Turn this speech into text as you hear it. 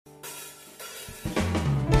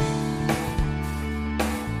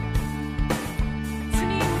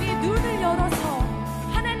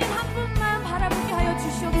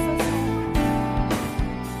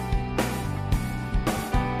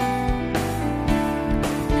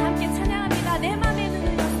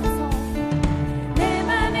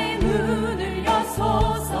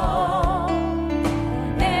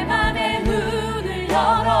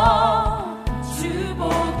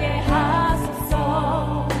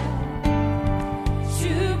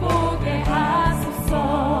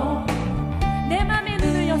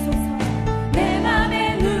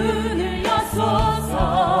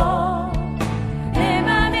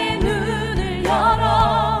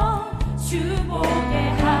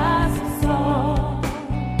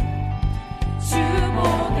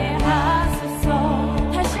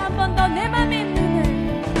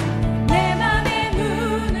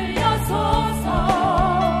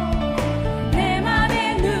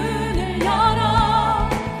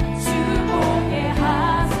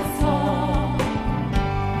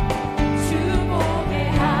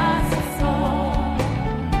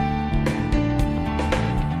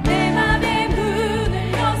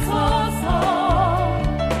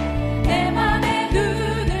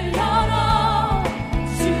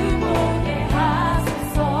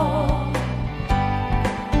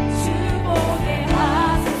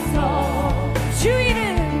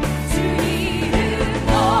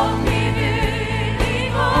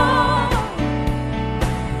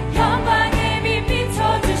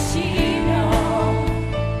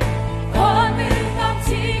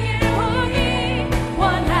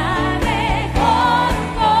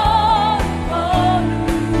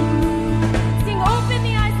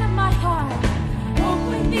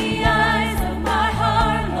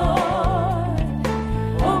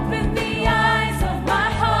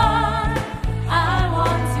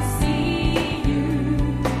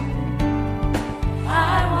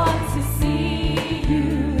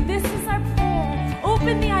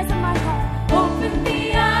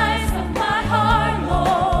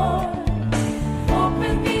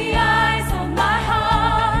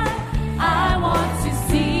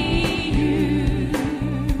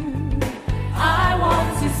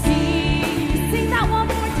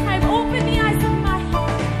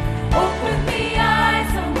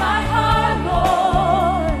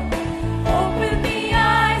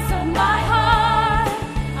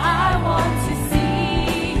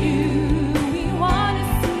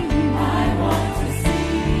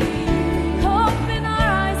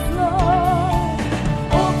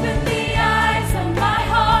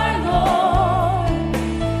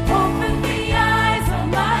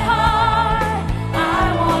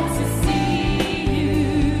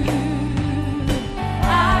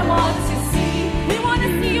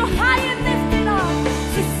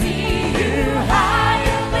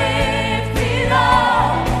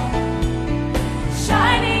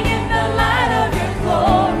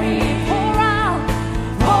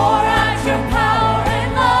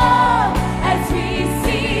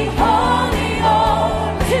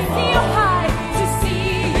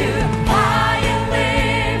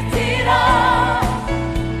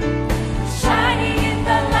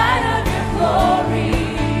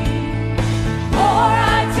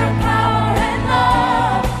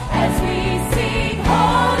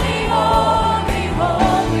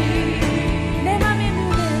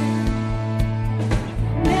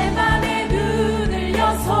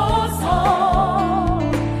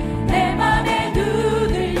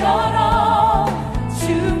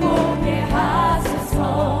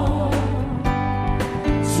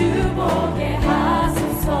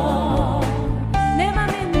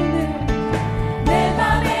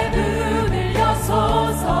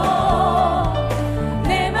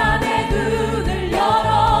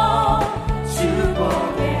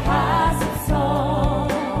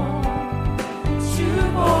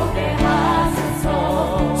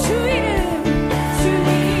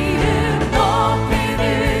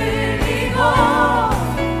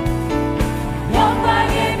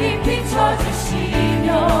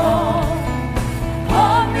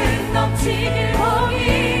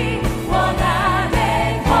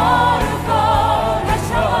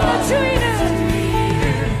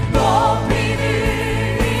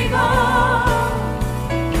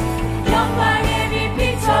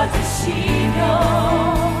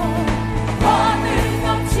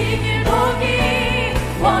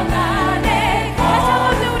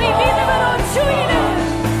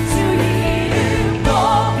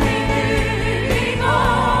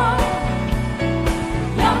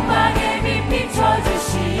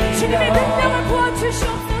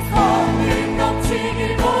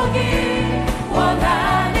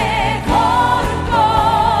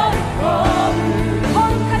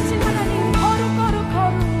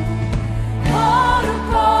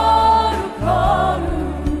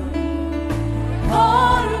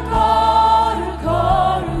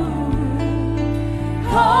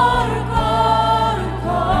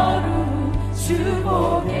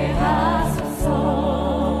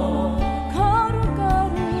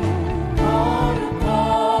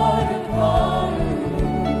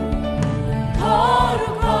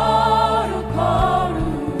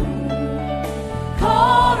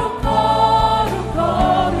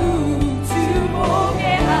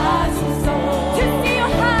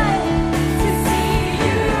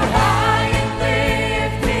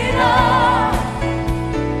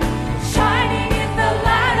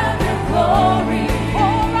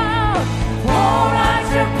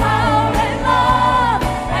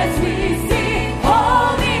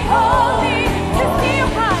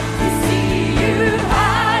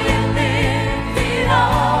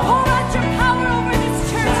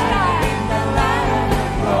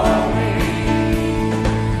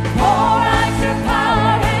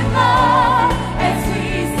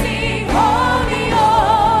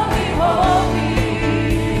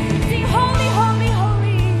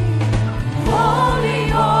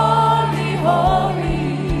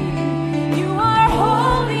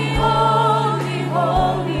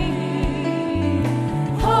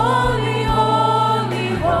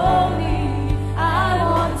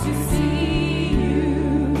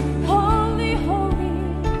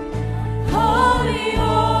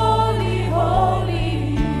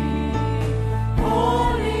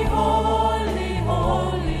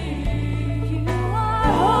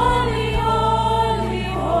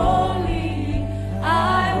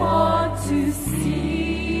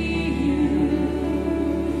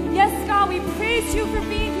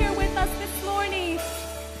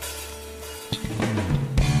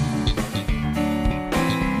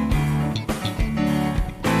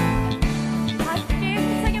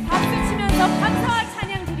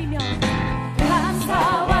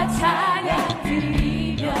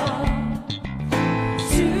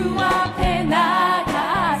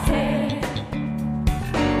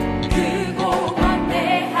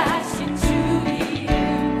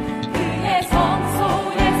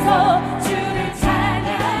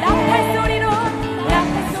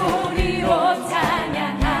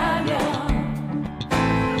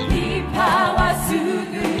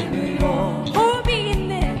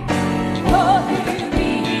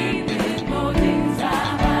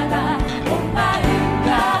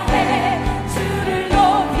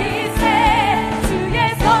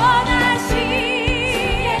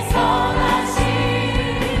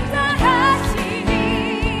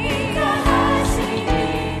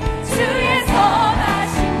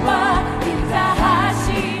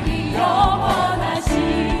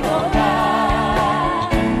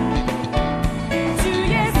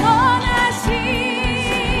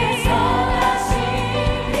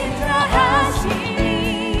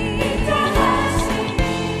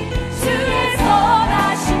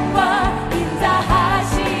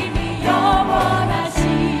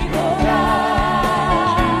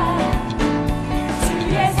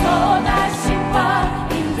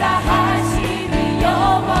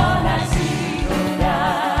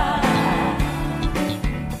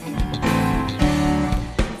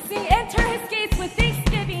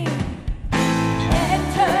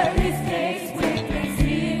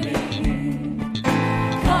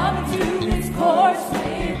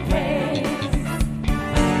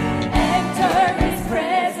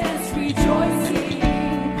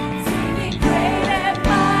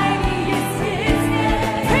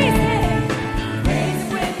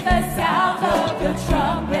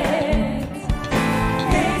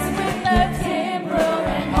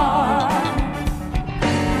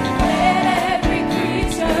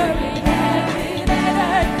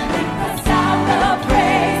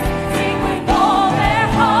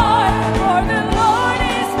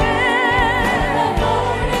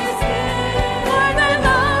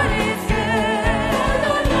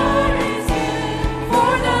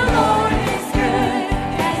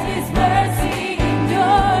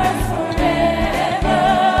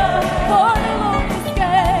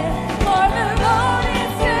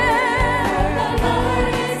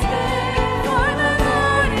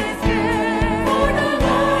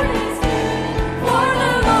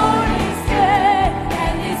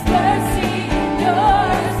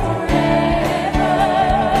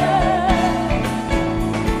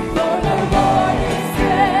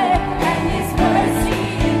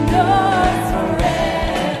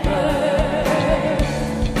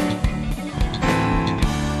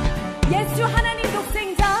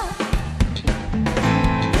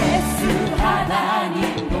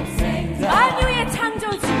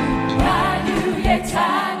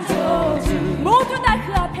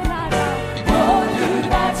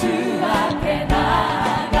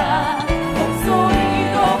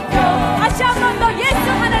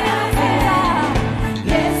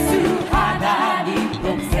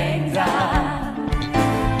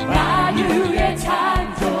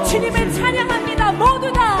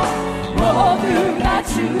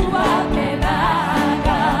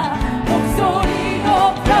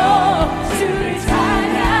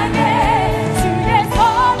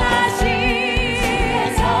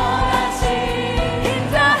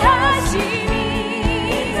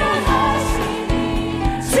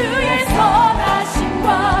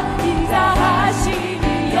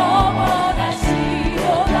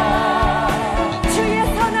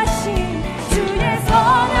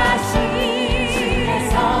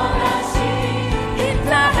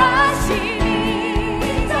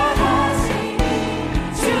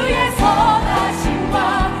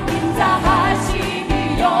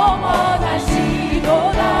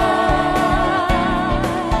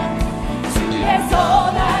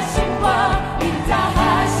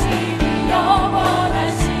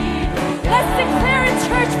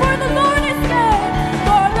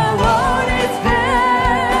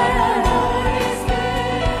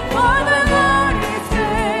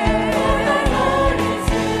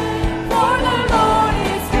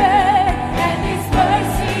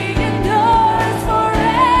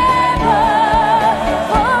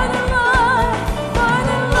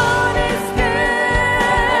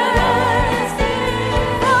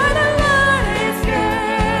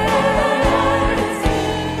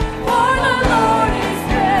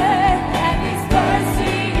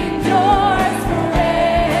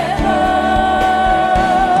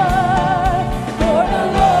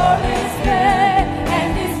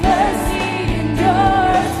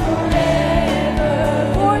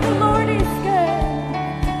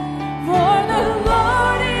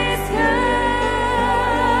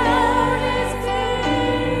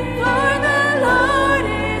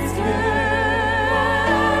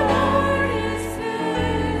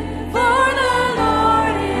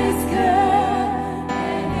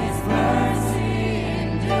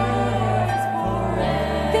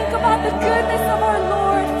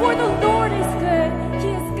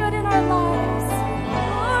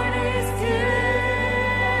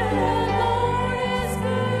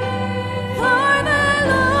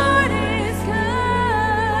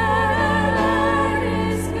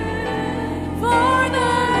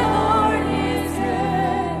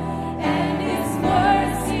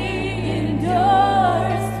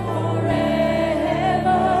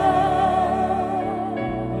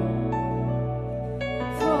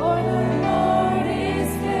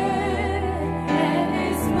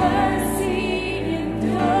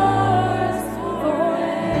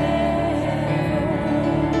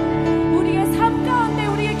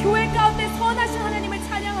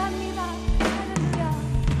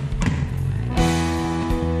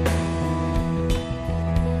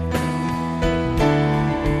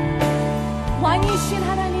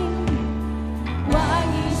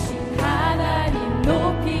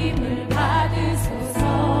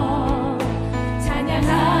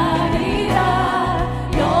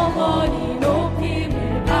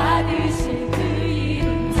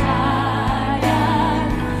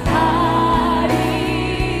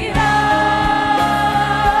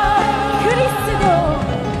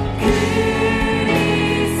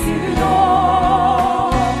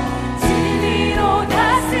진리로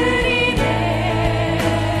다스리네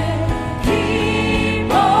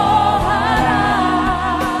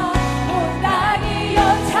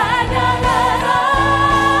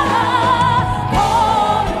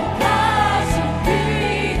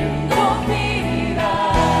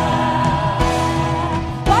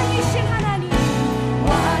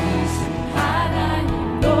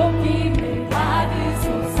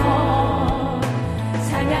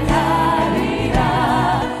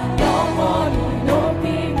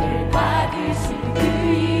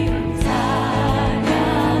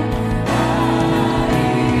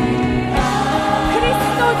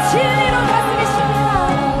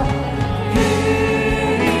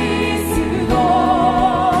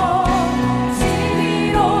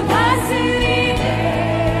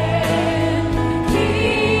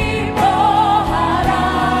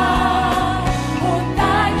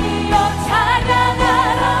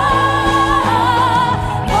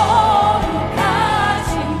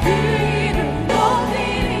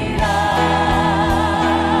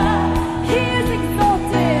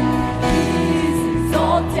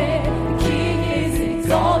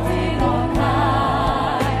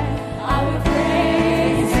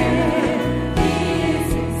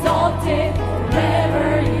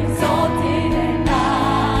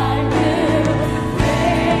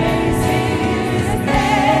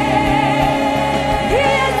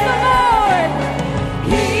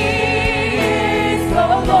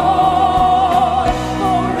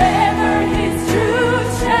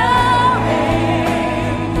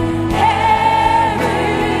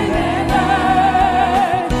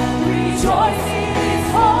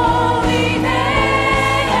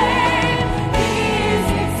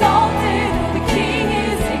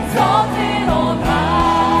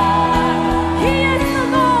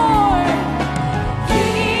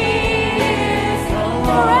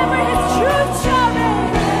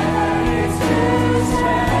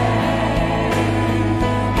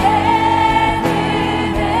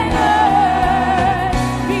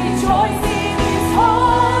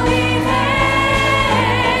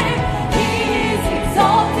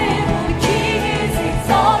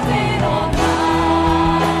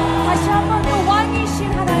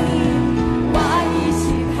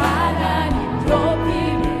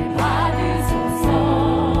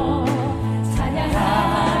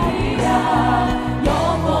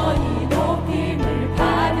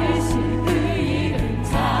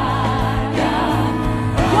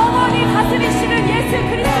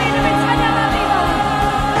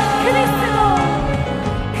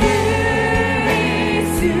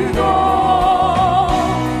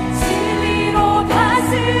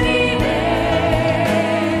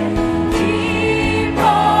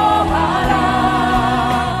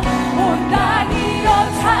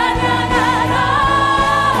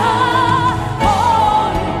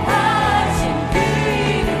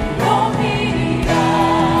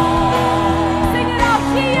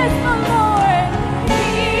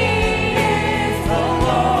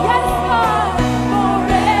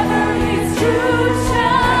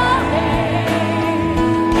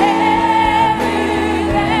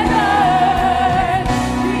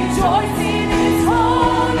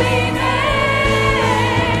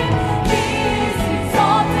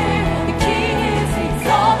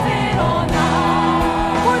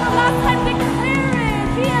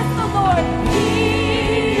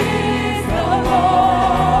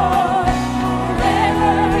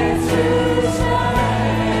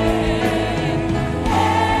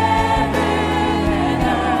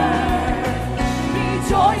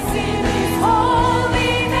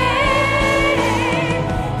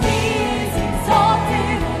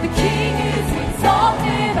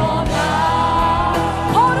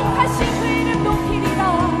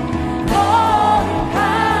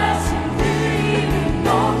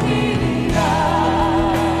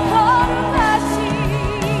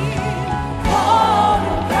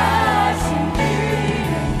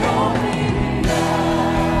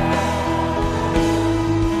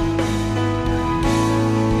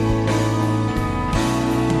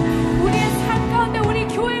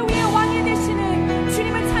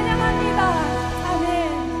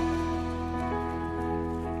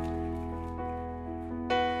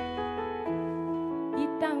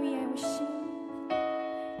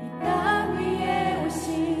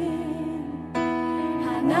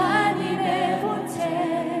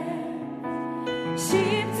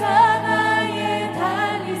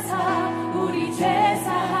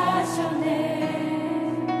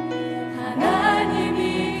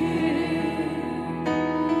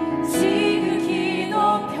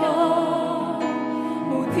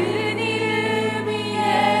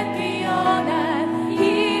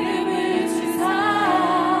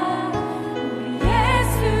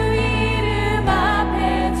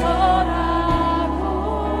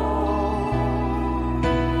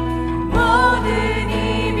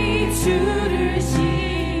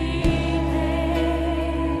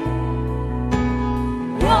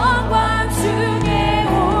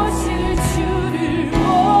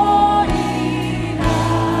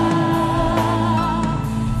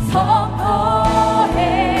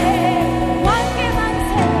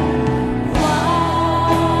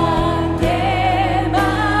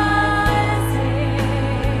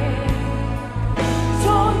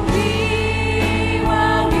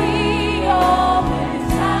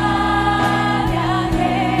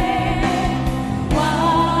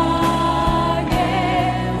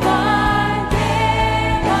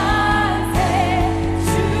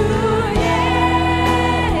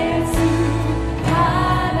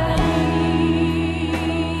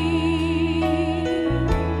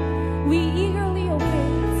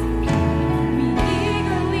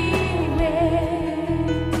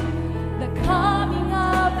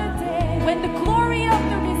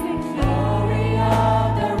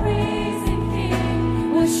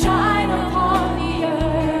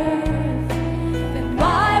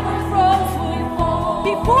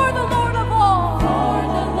for the Lord of all.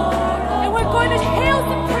 And we're going to hail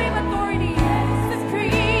supreme authority,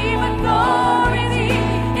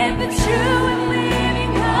 and the true and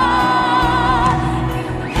living God.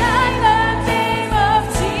 At the name of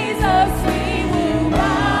Jesus we will bow.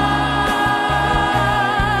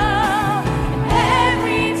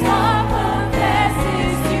 Every tongue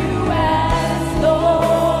confesses you as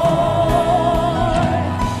Lord.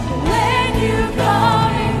 When you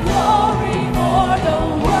come in glory for the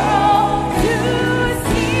world to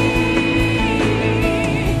see,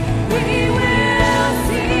 we will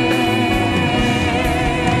sing.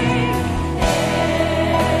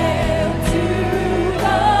 Hail to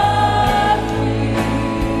the King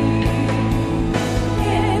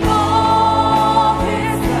in all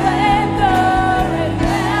His splendor and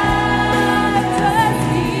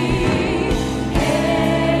majesty.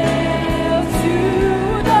 Hail to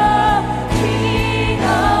the King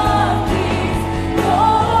of Kings,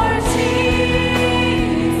 Lord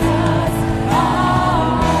Jesus,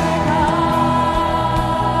 our God.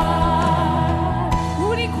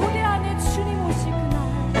 우리 고대 안에 주님 오실 그날,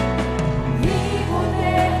 우리 고대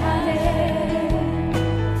안에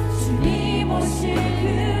주님 오실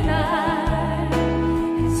그날,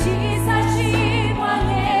 지사신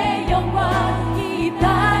왕의 영광 이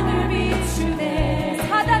땅을 비추네.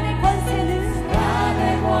 사단의 권세는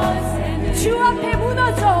주 앞에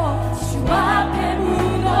무너져,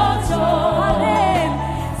 아멘.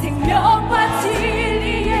 생명과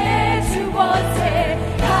진리의 주 권세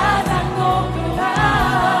가장 높구나.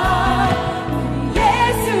 우리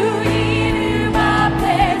예수 이름 앞에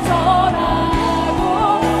절하고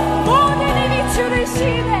모든 힘이 주를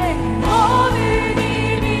시네. 모든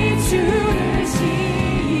힘이 주를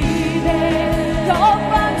시네.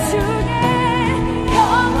 영광 중에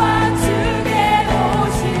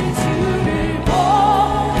오신 주를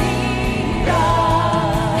보리라.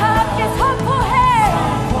 함께 선포해.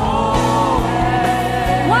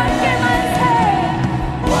 왕께 만세.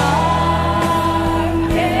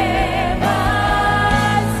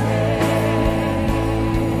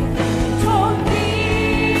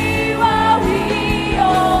 존귀와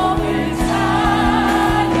위엄을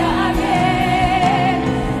찬양해.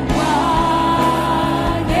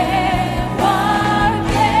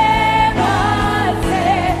 왕께 만세.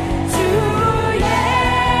 주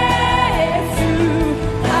예수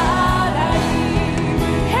하나님.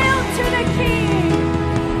 Hail to the King.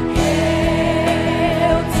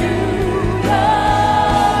 Hail to the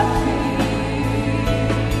King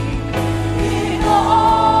in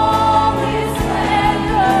all His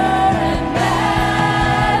splendor and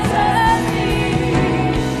majesty.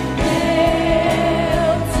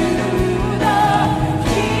 Hail to the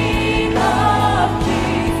King of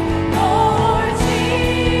Kings, Lord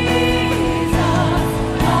Jesus,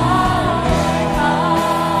 our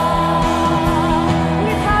God. 우리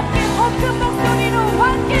다 함께 더 큰 목소리로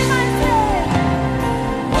왕께 만세.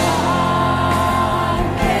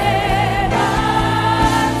 왕께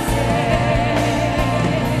만세.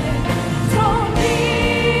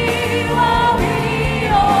 존귀와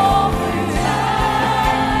위엄을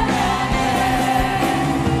찬양해.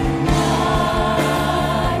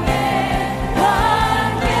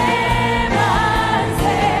 왕께 만세.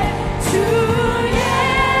 주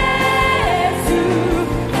예수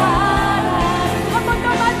하나님. 한 번 더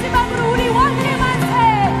마지막으로 우리 왕께 만세.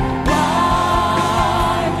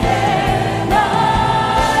 왕께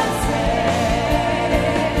만세.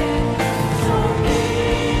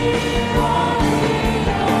 존귀와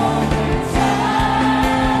위엄을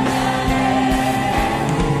찬양해.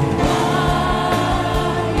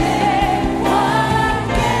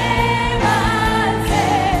 왕께 만세.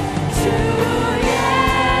 주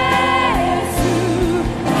예수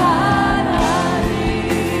하나님.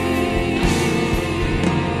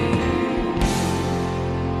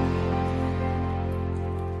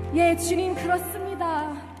 예, 주님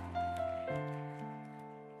그렇습니다.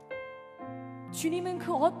 주님은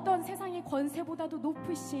그 어떤 세상의 권세보다도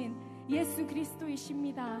높으신 예수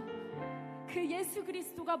그리스도이십니다. 그 예수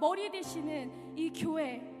그리스도가 머리 되시는 이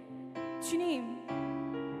교회,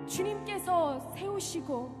 주님께서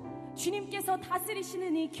세우시고 주님께서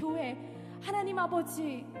다스리시는 이 교회, 하나님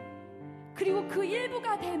아버지, 그리고 그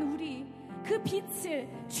일부가 된 우리, 그 빛을,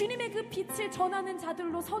 주님의 그 빛을 전하는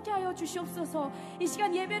자들로 서게 하여 주시옵소서. 이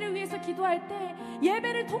시간 예배를 위해서 기도할 때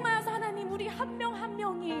예배를 통하여서 하나님, 우리 한 명 한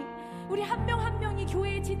명이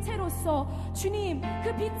교회의 지체로서 주님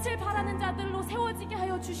그 빛을 바라는 자들로 세워지게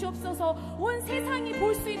하여 주시옵소서. 주시옵소서. 온 세상이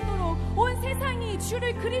볼 수 있도록, 온 세상이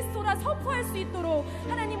주를 그리스도라 선포할 수 있도록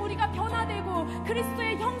하나님 우리가 변화되고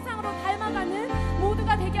그리스도의 형상으로 닮아가는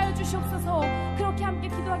모두가 되게 하여 주시옵소서. 그렇게 함께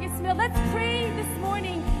기도하겠습니다. Let's pray this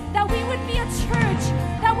morning that we would be a church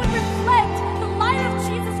that would reflect the light of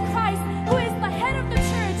Jesus Christ, who is the head of the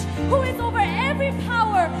church, who is over every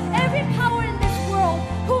power in this world,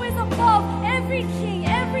 who is above every king,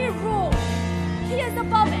 every rule. He is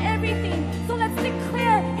above everything. So let's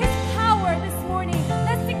declare His power this morning.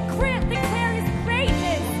 Let's declare His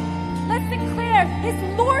greatness. Let's declare His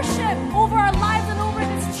lordship over our lives and over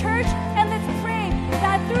this church. And let's pray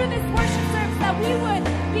that through this worship service that we would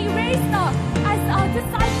be raised up as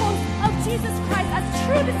disciples of Jesus Christ, as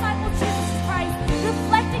true disciples of Jesus Christ,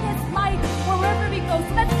 reflecting His light wherever we go.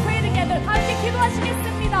 So let's pray together. 다 함께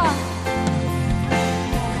기도하시겠습니다.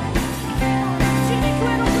 주님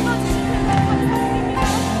교회로 불러주시는 감사드립니다.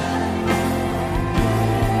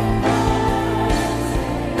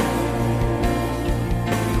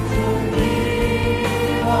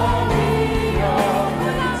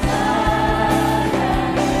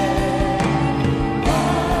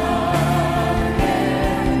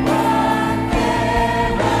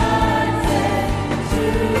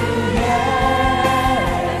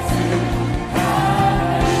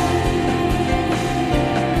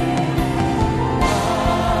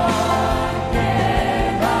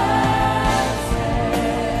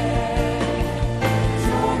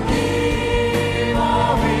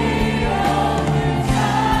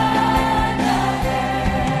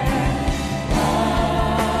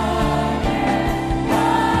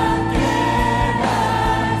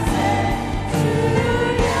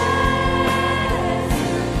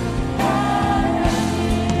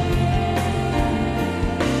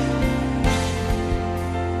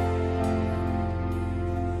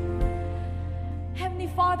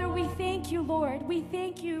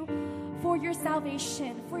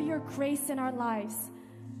 Grace in our lives.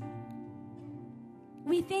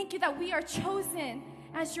 We thank you that we are chosen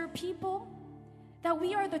as your people, that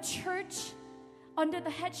we are the church under the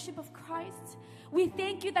headship of Christ. We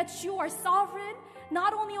thank you that you are sovereign,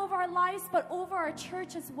 not only over our lives, but over our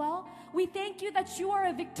church as well. We thank you that you are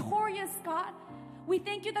a victorious God. We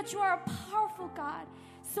thank you that you are a powerful God.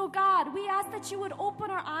 So God, we ask that you would open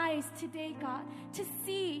our eyes today, God, to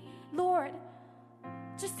see, Lord,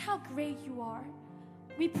 just how great you are.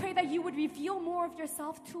 We pray that you would reveal more of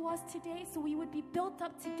yourself to us today so we would be built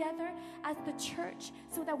up together as the church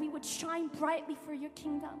so that we would shine brightly for your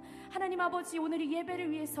kingdom. 하나님 아버지, 오늘 이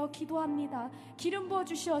예배를 위해서 기도합니다. 기름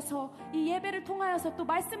부어주셔서 이 예배를 통하여서 또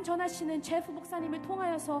말씀 전하시는 제프 목사님을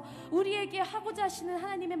통하여서 우리에게 하고자 하시는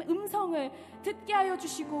하나님의 음성을 듣게 하여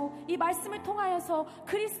주시고 이 말씀을 통하여서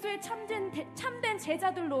그리스도의 참된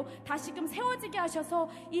제자들로 다시금 세워지게 하셔서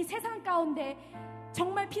이 세상 가운데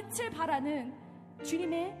정말 빛을 발하는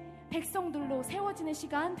주님의 백성들로 세워지는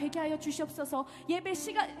시간 되게 하여 주시옵소서. 예배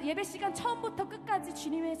시간 처음부터 끝까지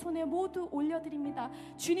주님의 손에 모두 올려드립니다.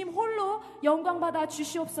 주님 홀로 영광 받아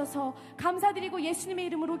주시옵소서. 감사드리고 예수님의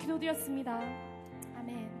이름으로 기도드렸습니다.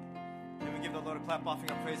 아멘. Can we give the Lord a clap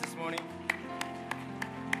offering of praise this morning?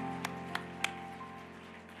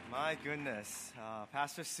 My goodness,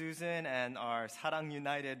 Pastor Susan and our Sarang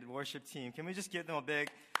United worship team. Can we just give them a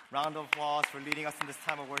big round of applause for leading us in this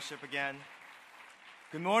time of worship again?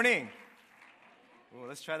 Good morning. Ooh,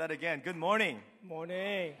 let's try that again. Good morning.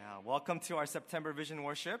 Morning. Welcome to our September Vision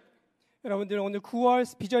Worship. 여러분들 오늘 9월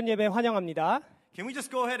비전 예배 환영합니다. Can we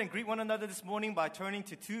just go ahead and greet one another this morning by turning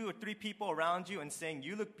to 2 or 3 people around you and saying,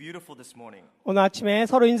 "You look beautiful this morning." 오늘 아침에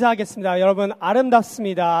서로 인사하겠습니다. 여러분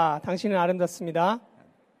아름답습니다. 당신은 아름답습니다.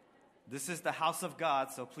 This is the house of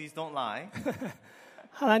God, so please don't lie.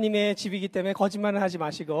 하나님의 집이기 때문에 거짓말은 하지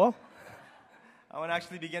마시고. I want to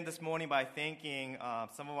actually begin this morning by thanking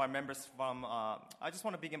some of our members from, I just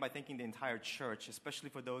want to begin by thanking the entire church,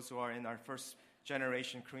 especially for those who are in our first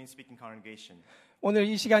generation Korean-speaking congregation. 오늘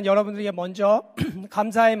이 시간 여러분들에게 먼저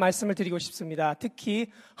감사의 말씀을 드리고 싶습니다.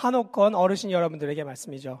 특히 한옥권 어르신 여러분들에게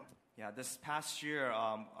말씀이죠. Yeah, this past year,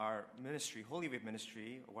 our ministry, Holy Wave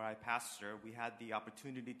Ministry, where I pastor, we had the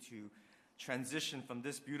opportunity to transition from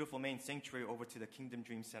this beautiful main sanctuary over to the Kingdom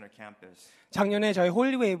Dream Center campus. 작년에 저희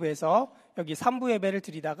홀리웨이브에서 여기 3부 예배를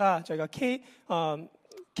드리다가 저희가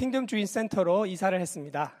킹덤 드림 센터로 이사를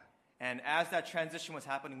했습니다. And as that transition was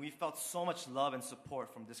happening, we felt so much love and support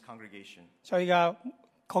from this congregation. 저희가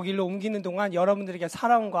거길로 옮기는 동안 여러분들에게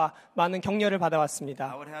사랑과 많은 격려를 받아왔습니다.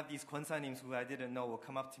 I would have these 권사님s who I didn't know will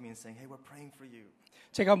come up to me and saying, "Hey, we're praying for you."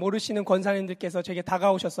 제가 모르시는 권사님들께서 제게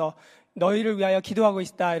다가오셔서 너희를 위하여 기도하고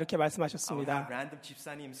있다 이렇게 I would 말씀하셨습니다. have random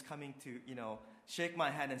집사님s coming to, shake my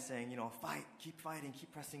hand and saying, fight, keep fighting,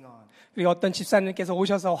 keep pressing on. 그리고 어떤 집사님께서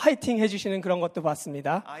오셔서 화이팅 해주시는 그런 것도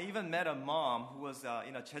봤습니다. I even met a mom who was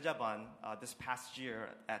in a 제자반 this past year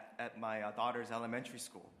at my daughter's elementary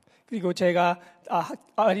school. 그리고 제가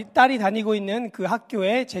딸이 다니고 있는 그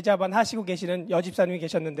학교에 제자반 하시고 계시는 여집사님이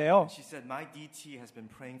계셨는데요. She said, my DT has been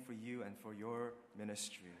praying for you and for your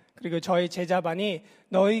ministry. 그리고 저희 제자반이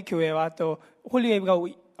너희 교회와 또 홀리웨이브가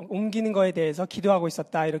옮기는 거에 대해서 기도하고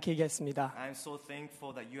있었다 이렇게 얘기했습니다. I am so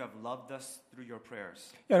thankful that you have loved us through your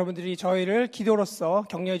prayers. 여러분들이 저희를 기도로서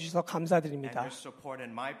격려해 주셔서 And 감사드립니다. your support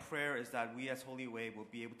and my prayer is that we as Holy Way will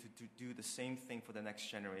be able to do the same thing for the next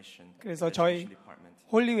generation. 그래서 in the 저희 education department.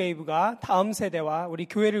 홀리웨이브가 다음 세대와 우리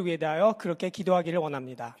교회를 위하여 그렇게 기도하기를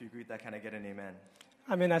원합니다. If you agree with that, can I get an amen?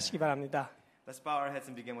 아멘 하시기 바랍니다. Let's bow our heads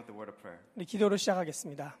and begin with the word of prayer. 우리 기도로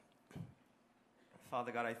시작하겠습니다. Father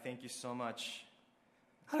God, I thank you so much.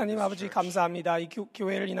 하나님 아버지 감사합니다. 이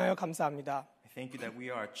교회를 인하여 감사합니다. I thank you that we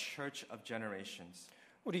are a church of generations.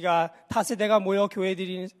 우리가 다세대가 모여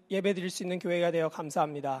예배드릴 수 있는 교회가 되어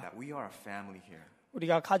감사합니다. That we are a family here.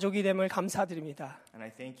 우리가 가족이 됨을 감사드립니다. And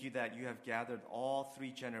I thank you that you have gathered all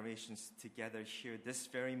three generations together here this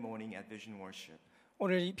very morning at Vision Worship.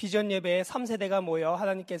 오늘 이 비전 예배에 3세대가 모여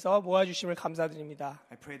하나님께서 모아주심을 감사드립니다.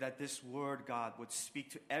 I pray that this word, God, would speak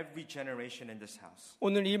to every generation in this house.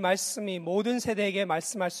 오늘 이 말씀이 모든 세대에게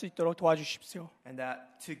말씀할 수 있도록 도와주십시오. And that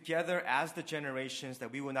together as the generations that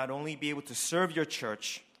we will not only be able to serve your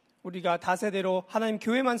church, 우리가 다세대로 하나님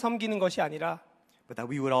교회만 섬기는 것이 아니라 but that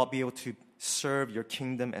we would all be able to serve your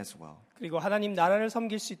kingdom as well. 그리고 하나님 나라를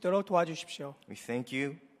섬길 수 있도록 도와주십시오. We thank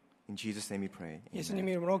you. In Jesus' name we pray. Amen. 예수님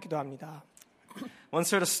이름으로 기도합니다. Once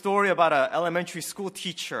heard a story about an elementary school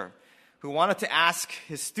teacher who wanted to ask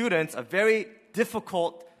his students a very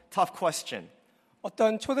difficult, tough question.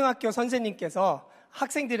 어떤 초등학교 선생님께서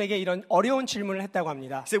학생들에게 이런 어려운 질문을 했다고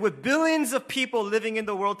합니다. He said, with billions of people living in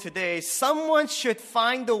the world today, someone should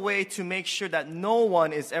find a way to make sure that no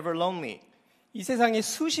one is ever lonely. 이 세상에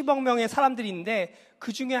수십억 명의 사람들이 있는데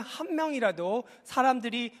그 중에 한 명이라도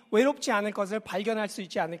사람들이 외롭지 않을 것을 발견할 수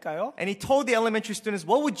있지 않을까요? And he told the elementary students,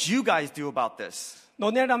 what would you guys do about this?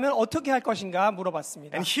 너네라면 어떻게 할 것인가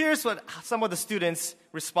물어봤습니다. And here's what some of the students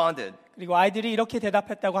responded. 그리고 아이들이 이렇게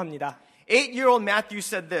대답했다고 합니다. 8-year-old Matthew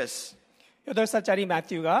said this. 8살짜리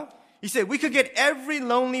마티우가 He said, we could get every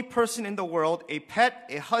lonely person in the world a pet,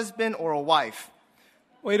 a husband, or a wife.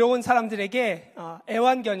 외로운 사람들에게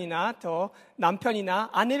애완견이나 또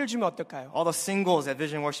남편이나 아내를 주면 어떨까요? All the singles at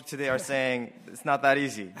Vision Worship today are saying it's not that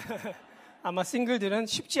easy. 아마 싱글들은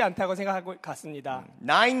쉽지 않다고 생각하고 갔습니다.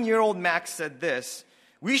 9-year-old Max said this.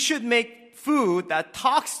 We should make food that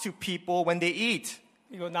talks to people when they eat.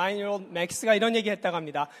 그리고 9-year-old 맥스가 이런 얘기했다고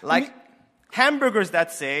합니다. Like hamburgers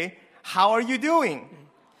that say, how are you doing?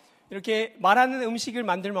 이렇게 말하는 음식을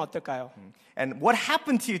만들면 어떨까요? And what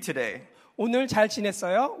happened to you today? 오늘 잘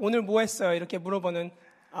지냈어요? 오늘 뭐 했어요? 이렇게 물어보는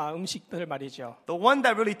음식들 말이죠. The one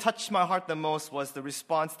that really touched my heart the most was the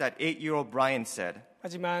response that 8-year-old Brian said.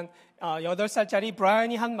 하지만 8살짜리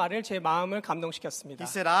브라이언이 한 말을 제 마음을 감동시켰습니다. He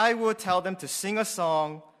said, I would tell them to sing a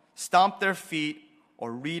song, stomp their feet,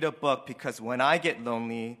 or read a book because when I get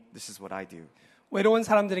lonely, this is what I do. 외로운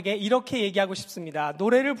사람들에게 이렇게 얘기하고 싶습니다.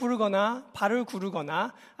 노래를 부르거나 발을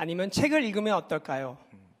구르거나 아니면 책을 읽으면 어떨까요?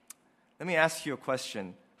 Let me ask you a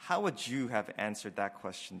question. How would you have answered that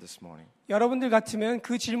question this morning? 여러분들 같으면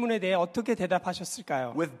그 질문에 대해 어떻게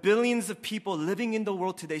대답하셨을까요? With billions of people living in the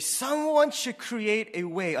world today, someone should create a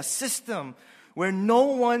way, a system where no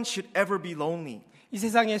one should ever be lonely. 이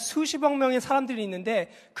세상에 수십억 명의 사람들이 있는데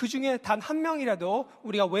그 중에 단 한 명이라도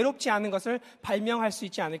우리가 외롭지 않은 것을 발명할 수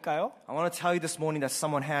있지 않을까요? I want to tell you this morning that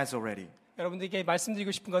someone has already. 여러분들에게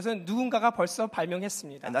말씀드리고 싶은 것은 누군가가 벌써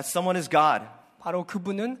발명했습니다. And that someone is God. 바로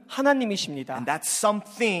그분은 하나님이십니다. And that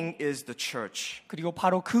something is the church. 그리고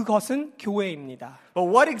바로 그것은 교회입니다. But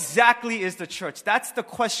what exactly is the church? That's the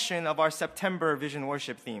question of our September Vision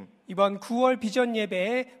Worship theme. 이번 9월 비전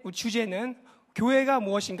예배의 주제는 교회가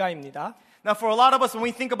무엇인가입니다. Now, for a lot of us, when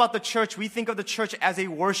we think about the church, we think of the church as a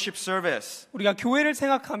worship service. 우리가 교회를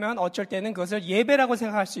생각하면 어쩔 때는 그것을 예배라고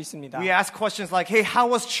생각할 수 있습니다. We ask questions like, hey,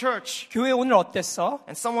 how was church? 교회 오늘 어땠어?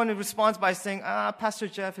 And someone responds by saying,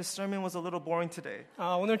 Pastor Jeff, his sermon was a little boring today.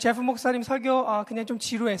 오늘 제프 목사님 설교 그냥 좀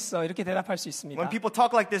지루했어. 이렇게 대답할 수 있습니다. When people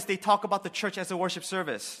talk like this, they talk about the church as a worship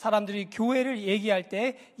service. 사람들이 교회를 얘기할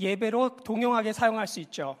때 예배로 동용하게 사용할 수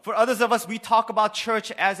있죠. For others of us, we talk about church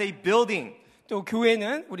as a building. 또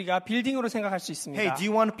교회는 우리가 빌딩으로 생각할 수 있습니다. Hey, do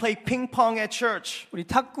you want to play ping pong at church? 우리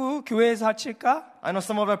탁구 교회에서 칠까? I know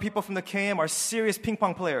some of our people from the KM are serious ping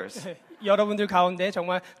pong players. 여러분들 가운데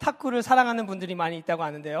정말 탁구를 사랑하는 분들이 많이 있다고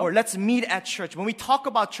하는데요. Or let's meet at church. When we talk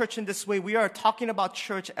about church in this way, we are talking about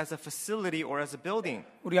church as a facility or as a building.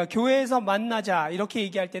 우리가 교회에서 만나자 이렇게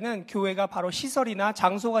얘기할 때는 교회가 바로 시설이나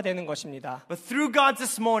장소가 되는 것입니다. But through God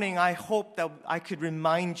this morning, I hope that I could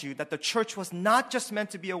remind you that the church was not just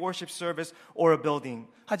meant to be a worship service or a building.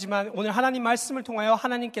 하지만 오늘 하나님 말씀을 통하여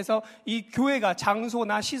하나님께서 이 교회가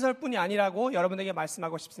장소나 시설뿐이 아니라고 여러분에게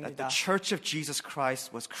말씀하고 That 싶습니다. the church of Jesus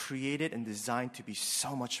Christ was created and designed to be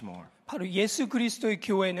so much more. 바로 예수 그리스도의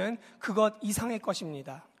교회는 그것 이상의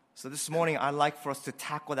것입니다. So this morning, I'd like for us to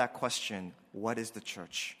tackle that question. What is the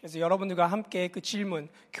church? 그래서 여러분들과 함께 그 질문,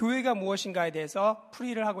 교회가 무엇인가에 대해서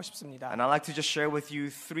풀이를 하고 싶습니다. And I'd like to just share with you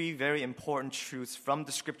three very important truths from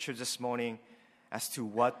the scriptures this morning as to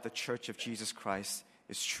what the church of Jesus Christ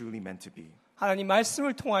is truly meant to be. 하나님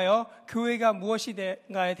말씀을 통하여 교회가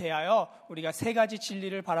무엇인가에 대하여 우리가 세 가지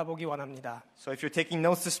진리를 바라보기 원합니다. So if you're taking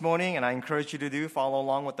notes this morning, and I encourage you to do, follow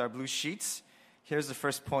along with our blue sheets. Here's the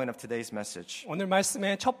first point of today's message. 오늘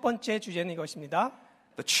말씀의 첫 번째 주제는 이것입니다.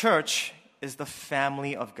 The church is the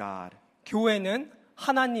family of God. 교회는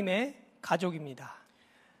하나님의 가족입니다.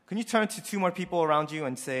 Can you turn to two more people around you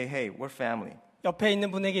and say, hey, we're family. 옆에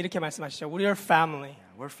있는 분에게 이렇게 말씀하시죠. We are family.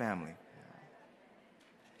 Yeah, we're family.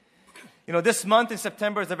 You know, this month in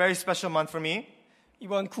September is a very special month for me.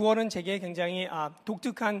 이번 9월은 제게 굉장히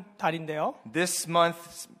독특한 달인데요. This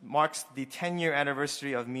month marks the 10-year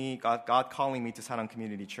anniversary of me, God calling me to Sarang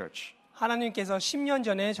Community Church. 하나님께서 10년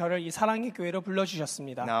전에 저를 이 사랑의 교회로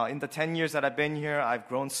불러주셨습니다. Now, in the 10 years that I've been here, I've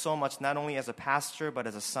grown so much, not only as a pastor, but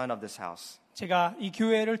as a son of this house. 제가 이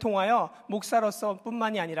교회를 통하여 목사로서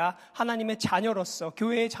뿐만이 아니라 하나님의 자녀로서,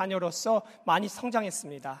 교회의 자녀로서 많이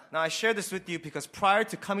성장했습니다. Now, I share this with you because prior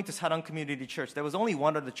to coming to Sarang Community Church, there was only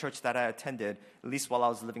one other church that I attended, at least while I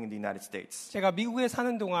was living in the United States. 제가 미국에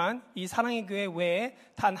사는 동안 이 사랑의 교회 외에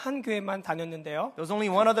단 한 교회만 다녔는데요. There was only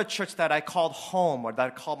one other church that I called home or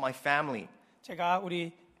that I called my family. 제가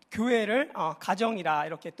우리 교회를 가정이라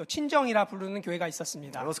이렇게 또 친정이라 부르는 교회가 It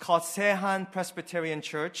있었습니다. was called Sehan Presbyterian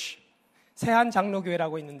Church. 세한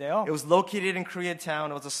장로교회라고 있는데요. It was located in Koreatown.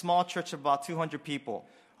 It was a small church of about 200 people.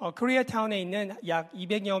 코리아타운에 있는 약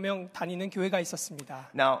 200여 명 다니는 교회가 있었습니다.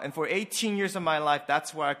 Now, and for 18 years of my life,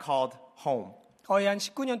 that's where I called home. 거의 한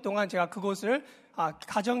 19년 동안 제가 그곳을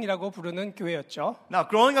가정이라고 부르는 교회였죠. Now,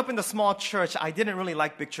 growing up in the small church, I didn't really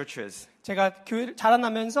like big churches. 제가 교회를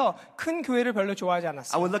자라나면서 큰 교회를 별로 좋아하지 I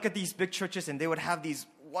않았어요. would look at these big churches and they would have these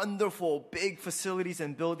wonderful big facilities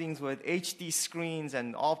and buildings with HD screens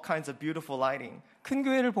and all kinds of beautiful lighting. 큰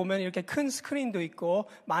교회를 보면 이렇게 큰 스크린도 있고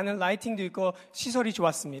많은 라이팅도 있고 시설이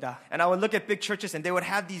좋았습니다. And I would look at big churches and they would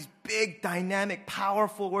have these big, dynamic,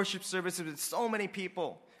 powerful worship services with so many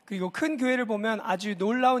people. 그리고 큰 교회를 보면 아주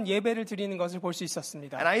놀라운 예배를 드리는 것을 볼 수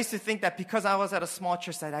있었습니다. And I used to think that because I was at a small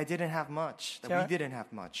church that I didn't have much, that we didn't have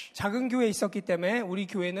much. 작은 교회에 있었기 때문에 우리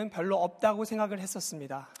교회는 별로 없다고 생각을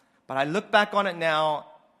했었습니다. But I look back on it now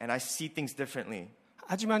and I see things differently.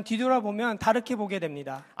 하지만 뒤돌아보면 다르게 보게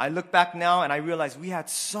됩니다. I look back now and I realize we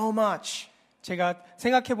had so much. 제가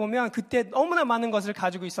생각해보면 그때 너무나 많은 것을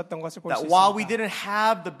가지고 있었던 것을 볼 수 That while we 있습니다. didn't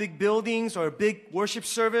have the big buildings or a big worship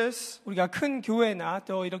service, 우리가 큰 교회나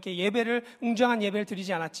또 이렇게 예배를 웅장한 예배를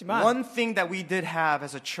드리지 않았지만 one thing that we did have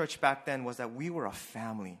as a church back then was that we were a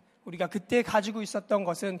family. 우리가 그때 가지고 있었던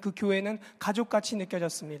것은 그 교회는 가족같이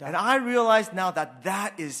느껴졌습니다. And I realize now that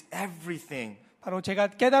that is everything. 바로 제가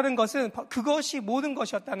깨달은 것은 그것이 모든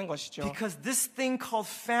것이었다는 것이죠. Because this thing called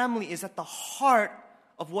family is at the heart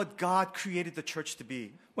of what God created the church to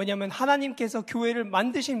be. 왜냐하면 하나님께서 교회를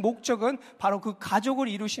만드신 목적은 바로 그 가족을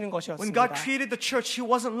이루시는 When 것이었습니다. God created the church, He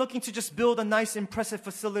wasn't looking to just build a nice, impressive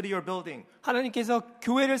facility or building. 하나님께서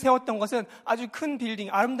교회를 세웠던 것은 아주 큰 빌딩,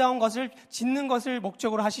 아름다운 것을 짓는 것을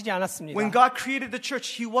목적으로 하시지 않았습니다. When God created the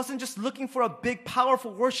church, He wasn't just looking for a big,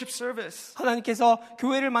 powerful worship service. 하나님께서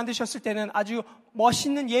교회를 만드셨을 때는 아주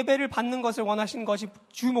멋있는 예배를 받는 것을 원하시는 것이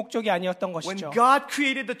주 목적이 아니었던 When 것이죠. God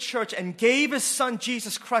created the church and gave His Son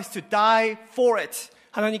Jesus Christ to die for it,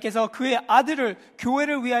 하나님께서 그의 아들을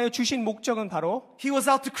교회를 위하여 주신 목적은 바로 He was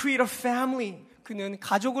out to create a family, 그는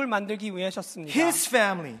가족을 만들기 위하셨습니다. His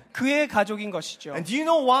family. 그의 가족인 것이죠. And do you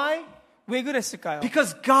know why? 왜 그랬을까요?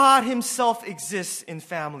 Because God Himself exists in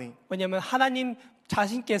family. 왜냐하면 하나님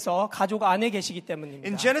자신께서 가족 안에 계시기 때문입니다.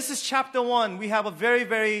 In Genesis chapter 1, we have a very,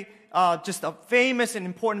 very just a famous and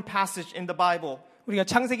important passage in the Bible. 우리가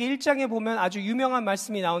창세기 1장에 보면 아주 유명한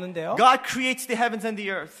말씀이 나오는데요. God creates the heavens and the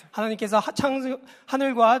earth. 하나님께서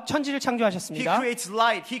하늘과 천지를 He 창조하셨습니다. creates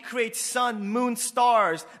light. He creates sun, moon,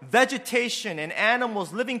 stars, vegetation, and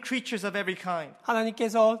animals, living creatures of every kind.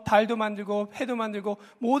 하나님께서 달도 만들고 해도 만들고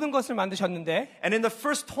모든 것을 만드셨는데 And in the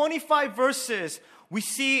first 25 verses, we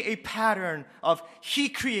see a pattern of He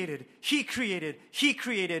created, He created, He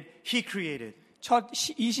created, He created. 첫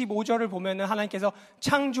 25절을 보면은 하나님께서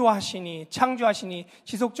창조하시니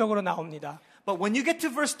지속적으로 나옵니다. But when you get to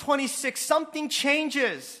verse 26, something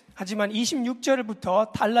changes. 하지만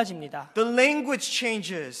 26절부터 달라집니다. The language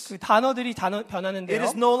changes. 그 단어들이 It 변하는데요.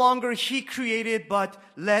 is no longer He created, but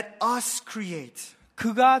let us create.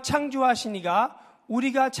 그가 창조하시니가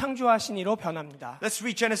우리가 창조하시니로 변합니다. Let's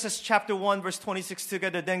read Genesis chapter 1 verse 26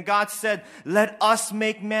 together. Then God said, let us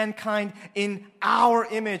make mankind in our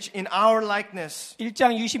image, in our likeness.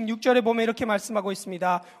 1장 26절에 보면 이렇게 말씀하고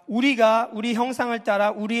있습니다. 우리가 우리 형상을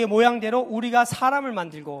따라 우리의 모양대로 우리가 사람을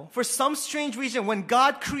만들고 For some strange reason, when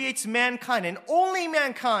God creates mankind and only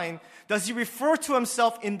mankind, does He refer to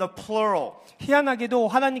Himself in the plural? 희한하게도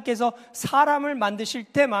하나님께서 사람을 만드실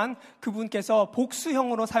때만 그분께서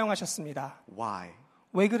복수형으로 사용하셨습니다. Why?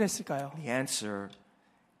 왜 그랬을까요? The answer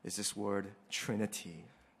is this word, Trinity.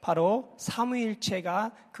 바로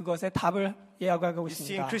삼위일체가 그것의 답을 이야기하고 You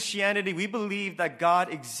see, in 있습니다. Christianity, we believe that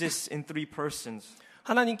God exists in three persons.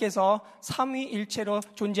 하나님께서 삼위일체로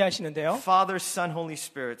존재하시는데요. Father, Son, Holy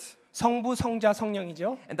Spirit. 성부, 성자,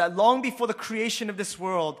 성령이죠. And that long before the creation of this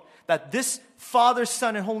world, that this Father,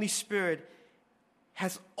 Son, and Holy Spirit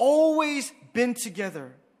has always been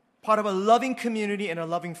together, part of a loving community and a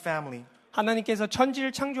loving family. 하나님께서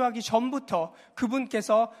천지를 창조하기 전부터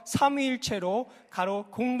그분께서 삼위일체로 가로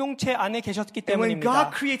공동체 안에 계셨기 And when God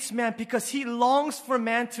때문입니다. creates man, because He longs for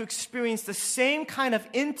man to experience the same kind of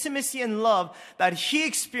intimacy and love that He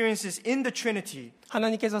experiences in the Trinity,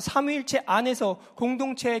 하나님께서 삼위일체 안에서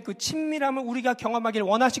공동체의 그 친밀함을 우리가 경험하기를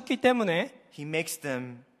원하셨기 때문에 He makes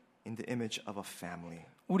them in the image of a family.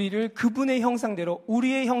 우리를 그분의 형상대로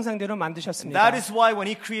우리의 형상대로 And 만드셨습니다. that is why when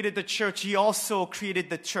He created the church, He also created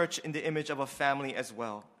the church in the image of a family as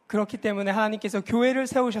well. 그렇기 때문에 하나님께서 교회를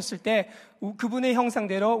세우셨을 때 그분의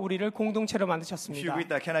형상대로 우리를 공동체로 If you 만드셨습니다. read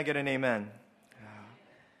that, can I get an amen?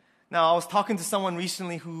 Now, I was talking to someone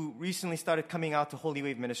recently who recently started coming out to Holy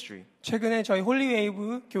Wave Ministry. 최근에 저희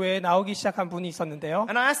홀리웨이브 교회에 나오기 시작한 분이 있었는데요.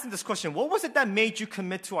 And I asked him this question, what was it that made you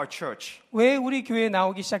commit to our church? 왜 우리 교회에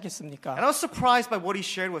나오기 시작했습니까? And I was surprised by what he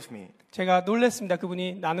shared with me. 제가 놀랐습니다.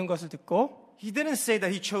 그분이 나눈 것을 듣고 He didn't say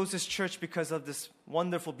that he chose this church because of this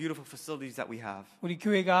wonderful, beautiful facilities that we have. 우리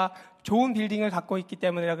교회가 좋은 빌딩을 갖고 있기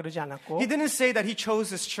때문이라 그러지 않았고 He didn't say that he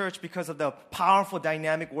chose this church because of the powerful,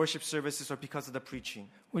 dynamic worship services or because of the preaching.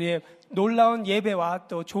 우리의 놀라운 예배와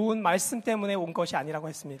또 좋은 말씀 때문에 온 것이 아니라고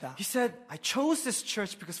했습니다. He said, I chose this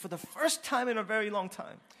church because for the first time in a very long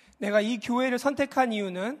time, 내가 이 교회를 선택한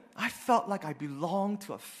이유는 I felt like I belonged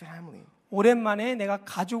to a family. 오랜만에 내가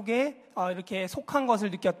가족에 이렇게 속한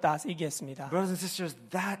것을 느꼈다 얘기했습니다. Brothers and sisters,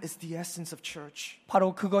 that is the essence of church.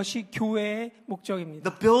 바로 그것이 교회의 목적입니다.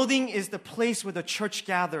 The building is the place where the church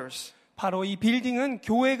gathers. 바로 이 빌딩은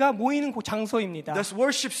교회가 모이는 장소입니다. This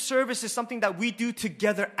worship service is something that we do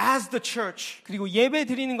together as the church. 그리고 예배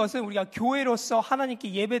드리는 것은 우리가 교회로서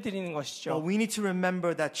하나님께 예배 드리는 But 것이죠. we need to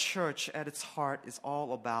remember that church at its heart is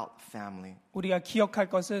all about family. 우리가 기억할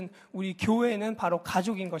것은 우리 교회는 바로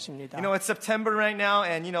가족인 것입니다. You know, it's September right now,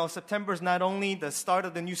 and you know, September is not only the start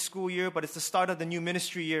of the new school year, but it's the start of the new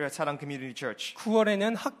ministry year at Sarang Community Church.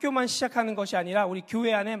 9월에는 학교만 시작하는 것이 아니라 우리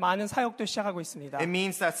교회 안에 많은 사역도 시작하고 있습니다. It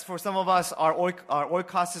means that for some of us, our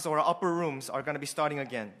oikoses or our upper rooms are going to be starting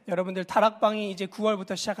again. 여러분들 다락방이 이제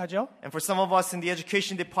 9월부터 시작하죠. And for some of us in the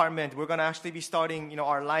education department, we're going to actually be starting, you know,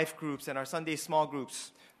 our life groups and our Sunday small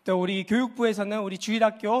groups. 또 우리 교육부에서는 우리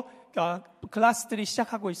주일학교 클래스들이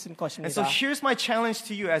시작하고 있을 And 것입니다. so here's my challenge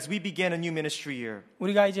to you as we begin a new ministry year.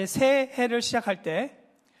 우리가 이제 새 해를 시작할 때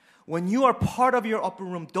When you are part of your upper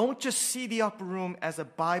room, don't just see the upper room as a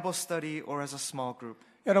Bible study or as a small group.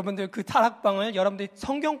 여러분들 그 다락방을 여러분들이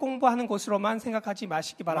성경 공부하는 곳으로만 생각하지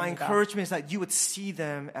마시기 My 바랍니다. encouragement is that you would see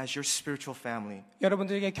them as your spiritual family.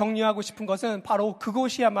 여러분들에게 격려하고 싶은 것은 바로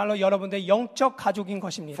그곳이야말로 여러분들의 영적 가족인 For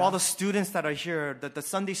것입니다. all the students that are here, the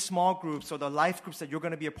Sunday small groups or the life groups that you're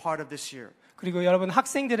going to be a part of this year, 그리고 여러분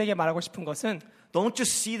학생들에게 말하고 싶은 것은 don't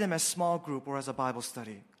just see them as small group or as a Bible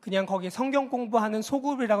study. 그냥 거기에 성경 공부하는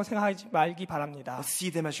소그룹이라고 생각하지 말기 바랍니다. But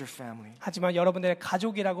see them as your family. 하지만 여러분들의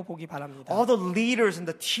가족이라고 보기 바랍니다. All the leaders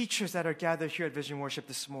and the teachers that are gathered here at Vision Worship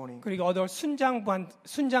this morning. 그리고 어떤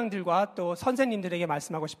순장들과 또 선생님들에게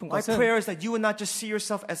말씀하고 싶은 My 것은 prayer is that you would not just see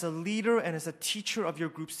yourself as a leader and as a teacher of your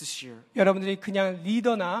groups this year, 여러분들이 그냥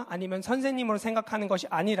리더나 아니면 선생님으로 생각하는 것이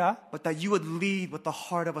아니라 but that you would lead with the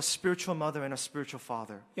heart of a spiritual mother and a spiritual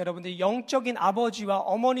father. 여러분들이 영적인 아버지와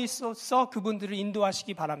어머니로서 그분들을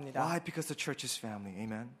인도하시기 바랍니다. Why? Because the church is family.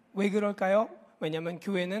 Amen. 왜 그럴까요? 왜냐하면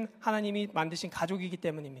교회는 하나님이 만드신 가족이기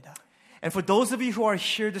때문입니다. And for those of you who are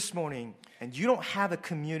here this morning and you don't have a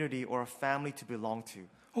community or a family to belong to,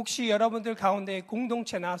 혹시 여러분들 가운데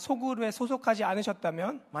공동체나 소그룹에 소속하지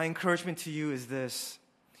않으셨다면 my encouragement to you is this.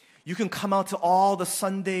 You can come out to all the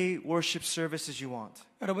Sunday worship services you want.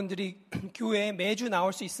 여러분들이 교회에 매주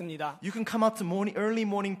나올 수 있습니다. You can come out to early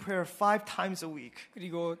morning prayer 5 times a week.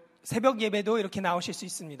 그리고 새벽 예배도 이렇게 나오실 수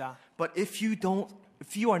있습니다. But if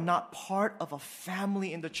you are not part of a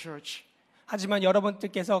family in the church, 하지만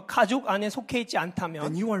여러분들께서 가족 안에 속해 있지 then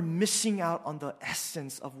않다면 you are missing out on the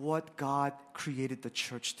essence of what God created the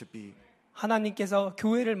church to be. 하나님께서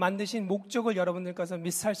교회를 만드신 목적을 여러분들께서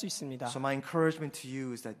미스할 수 있습니다. So my encouragement to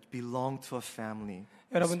you is that you belong to a family,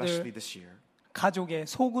 여러분들 especially this year. 가족의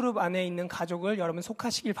소그룹 안에 있는 가족을 여러분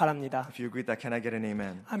속하시길 바랍니다. If you agree with that, can I get an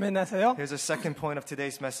amen? 아멘 하세요. Here's a second point of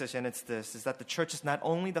today's message, and it's this, is that the church is not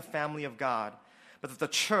only the family of God, but that the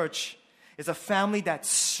church is a family that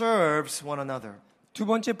serves one another. 두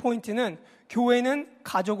번째 포인트는 교회는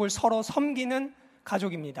가족을 서로 섬기는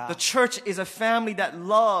가족입니다. The church is a family that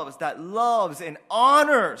loves and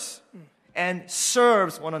honors and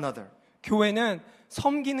serves one another. 교회는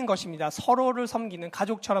섬기는 것입니다. 서로를 섬기는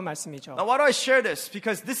가족처럼 말씀이죠. Now, why do I share this?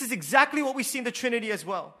 Because this is exactly what we see in the Trinity as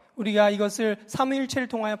well. 우리가 이것을 삼위일체를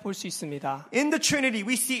통하여 볼 수 있습니다. In the Trinity,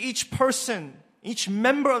 we see each person, each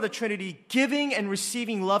member of the Trinity giving and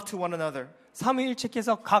receiving love to one another.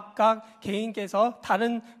 삼위일체께서 각각 개인께서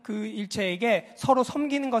다른 그 일체에게 서로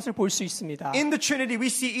섬기는 것을 볼 수 있습니다. In the Trinity, we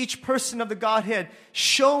see each person of the Godhead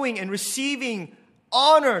showing and receiving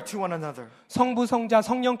honor to one another. 성부, 성자,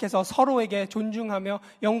 성령께서 서로에게 존중하며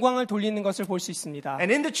영광을 돌리는 것을 볼 수 있습니다.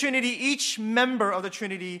 And in the Trinity, each member of the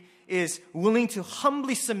Trinity is willing to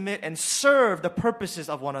humbly submit and serve the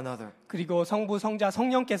purposes of one another. 그리고 성부, 성자,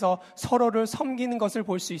 성령께서 서로를 섬기는 것을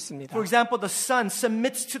볼 수 있습니다. For example, the Son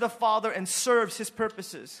submits to the Father and serves His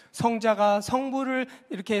purposes. 성자가 성부를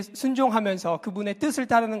이렇게 순종하면서 그분의 뜻을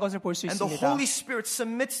따르는 것을 볼 수 And the 있습니다. Holy Spirit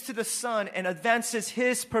submits to the Son and advances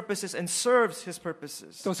His purposes and serves His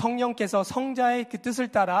purposes. 또 성령께서 성자의 그 뜻을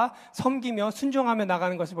따라 섬기며 순종하며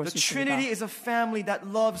나가는 것을 볼 The 수 있습니다. Trinity is a family that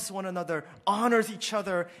loves one another, honors each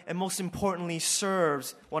other, and most importantly,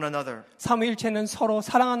 serves one another. 삼위일체는 서로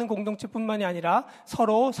사랑하는 공동체뿐만이 아니라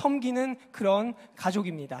서로 섬기는 그런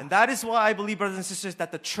가족입니다. And that is why I believe, brothers and sisters,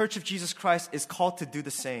 that the Church of Jesus Christ is called to do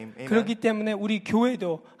the same. Amen. 그렇기 때문에 우리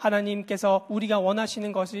교회도 하나님께서 우리가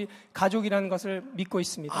원하시는 것이 가족이라는 것을 믿고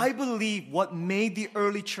있습니다. I believe what made the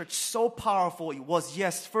early church so powerful was,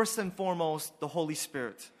 yes, first and foremost, the Holy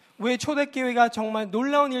Spirit. 왜 초대교회가 정말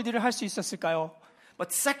놀라운 일들을 할 수 있었을까요?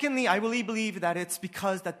 But secondly, I really believe that it's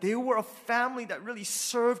because that they were a family that really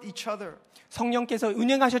served each other. 성령께서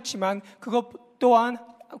운행하셨지만 그것 또한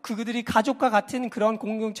그들이 가족과 같은 그런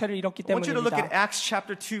공동체를 이뤘기 I want you to look at 때문입니다. Acts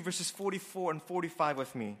chapter 2, verses 44 and 45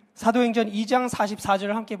 with me. 사도행전 2장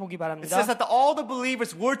 44절을 함께 보기 It 바랍니다. says that all the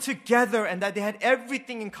believers were together and that they had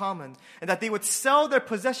everything in common and that they would sell their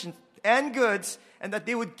possessions and goods and that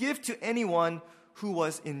they would give to anyone who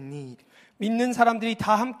was in need. 믿는 사람들이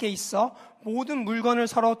다 함께 있어 모든 물건을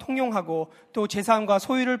서로 통용하고 또 재산과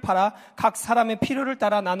소유를 팔아 각 사람의 필요를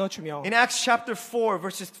따라 나눠주며 In Acts chapter 4,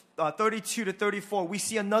 verses 32 to 34, we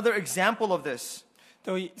see another example of this.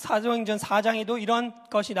 또 사도행전 4장에도 이런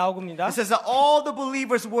것이 나옵니다. It says that all the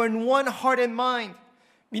believers were in one heart and mind.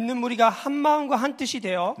 믿는 무리가 한 마음과 한 뜻이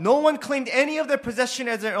되어 No one claimed any of their possession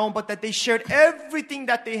as their own, but that they shared everything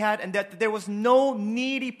that they had and that there was no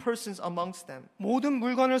needy persons amongst them. 모든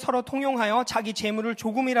물건을 서로 통용하여 자기 재물을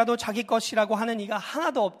조금이라도 자기 것이라고 하는 이가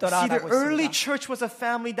하나도 See, the 없더라라고 early 했습니다. church was a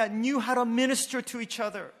family that knew how to minister to each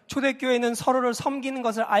other, 초대교회는 서로를 섬기는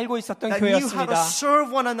것을 알고 있었던 that knew how to 교회였습니다.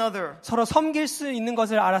 serve one another. 서로 섬길 수 있는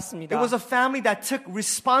것을 알았습니다. It was a family that took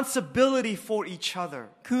responsibility for each other.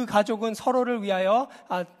 그 가족은 서로를 위하여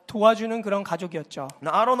도와주는 그런 가족이었죠.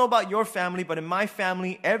 Now, I don't know about your family, but in my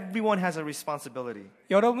family, everyone has a responsibility.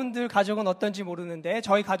 여러분들 가족은 어떤지 모르는데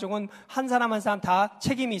저희 가족은 한 사람 한 사람 다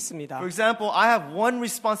책임이 있습니다. For example, I have one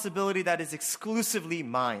responsibility that is exclusively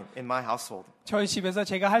mine in my household. 저희 집에서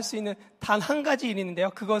제가 할 수 있는 단 한 가지 일이 있는데요.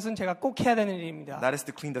 그것은 제가 꼭 해야 되는 일입니다. That is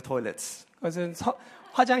to clean the toilets. 그것은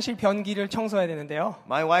화장실 변기를 청소해야 되는데요.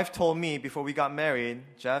 My wife told me before we got married,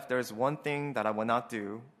 Jeff, there's one thing that I will not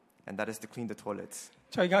do, and that is to clean the toilets.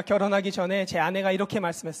 저희가 결혼하기 전에 제 아내가 이렇게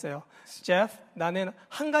말씀했어요. 제프, 나는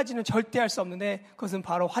한 가지는 절대 할 수 없는데 그것은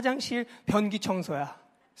바로 화장실 변기 청소야.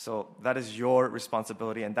 So that is your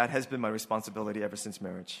responsibility, and that has been my responsibility ever since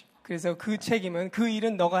marriage. 그래서 그 책임은 그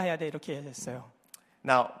일은 너가 해야 돼 이렇게 했어요.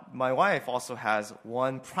 Now, my wife also has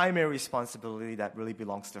one primary responsibility that really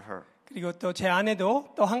belongs to her, 그리고 또 제 아내도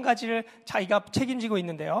또 한 가지를 자기가 책임지고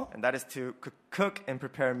있는데요. and that is to cook and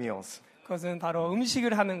prepare meals. 그것은 바로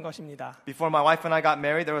음식을 하는 것입니다. Before my wife and I got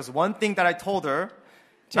married, there was one thing that I told her,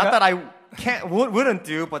 제가- not that I wouldn't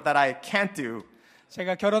do, but that I can't do.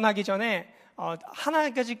 제가 결혼하기 전에 하나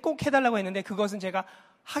가지 꼭 해달라고 했는데 그것은 제가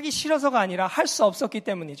하기 싫어서가 아니라 할 수 없었기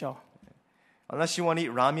때문이죠. Unless you want to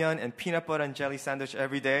eat ramen and peanut butter and jelly sandwich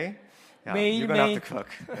every day, yeah, 매일 you're going to 매일 have to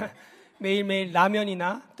cook. 매일매일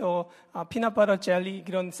라면이나 또 피넛버터 젤리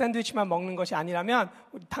그런 샌드위치만 먹는 것이 아니라면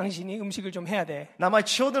당신이 음식을 좀 해야 돼. Now, my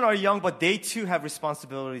children are young, but they too have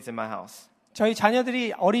responsibilities in my house. 저희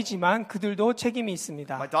자녀들이 어리지만 그들도 책임이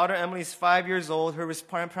있습니다. My daughter Emily is 5 years old. Her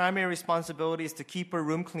primary responsibility is to keep her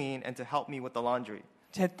room clean and to help me with the laundry.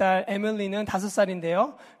 제 딸 에밀리는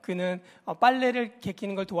 5살인데요. 그는 빨래를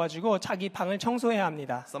개키는 걸 도와주고 자기 방을 청소해야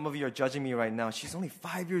합니다. Some of you are judging me right now. She's only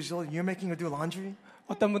 5 years old and you're making her do laundry?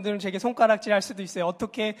 어떤 분들은 제게 손가락질 할 수도 있어요.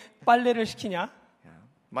 어떻게 빨래를 시키냐?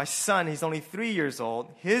 My son, he's only 3 years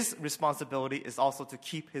old. His responsibility is also to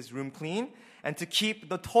keep his room clean and to keep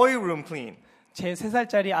the toy room clean. 제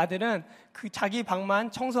 3살짜리 아들은 그 자기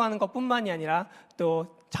방만 청소하는 것뿐만이 아니라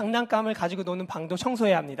또 장난감을 가지고 노는 방도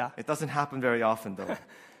청소해야 합니다. It doesn't happen very often, though.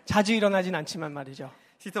 자주 일어나진 않지만 말이죠.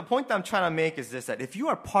 See, the point that I'm trying to make is this, that if you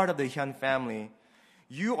are part of the Hyun family,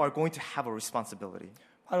 you are going to have a responsibility.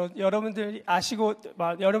 바로 여러분들 아시고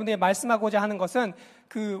여러분들이 말씀하고자 하는 것은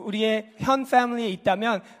그 우리의 현 패밀리에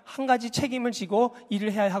있다면 한 가지 책임을 지고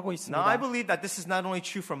일을 해야 하고 있습니다. Now, I believe that this is not only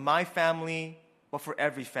true for my family, but for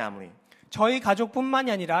every family. 저희 가족뿐만이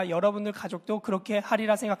아니라 여러분들 가족도 그렇게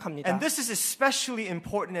하리라 생각합니다. And this is especially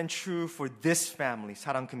important and true for this family,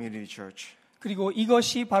 Sarang Community Church. 그리고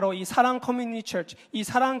이것이 바로 이 사랑 커뮤니티 처치, 이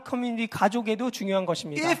사랑 커뮤니티 가족에도 중요한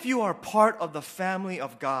것입니다. If you are part of the family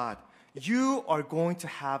of God, you are going to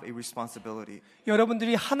have a responsibility.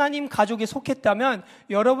 여러분들이 하나님 가족에 속했다면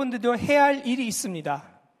여러분들도 해야 할 일이 있습니다.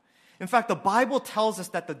 In fact, the Bible tells us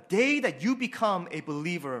that the day that you become a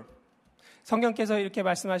believer,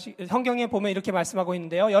 성경에 보면 이렇게 말씀하고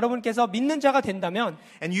있는데요. 여러분께서 믿는 자가 된다면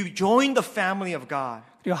and you join the family of God,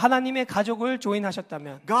 그리고 하나님의 가족을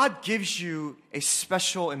조인하셨다면 God gives you a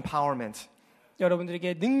special empowerment,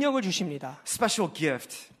 여러분들에게 능력을 주십니다. special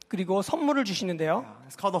gift. 그리고 선물을 주시는데요.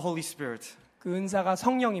 It's called the Holy Spirit. 그 은사가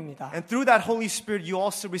성령입니다. And through that Holy Spirit, you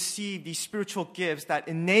also receive these spiritual gifts that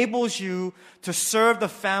enables you to serve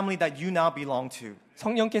the family that you now belong to.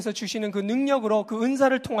 성령께서 주시는 그 능력으로 그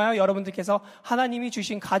은사를 통하여 여러분들께서 하나님이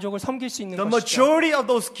주신 가족을 섬길 수 있는 The 것이죠. majority of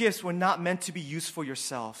those gifts were not meant to be used for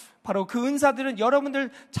yourself. 바로 그 은사들은 여러분들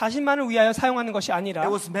자신만을 위하여 사용하는 것이 아니라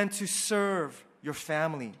It was meant to serve your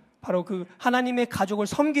family. 바로 그 하나님의 가족을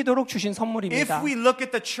섬기도록 주신 선물입니다. If we look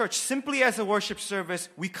at the church simply as a worship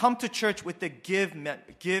service, we come to church with the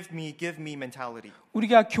give me mentality.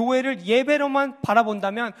 우리가 교회를 예배로만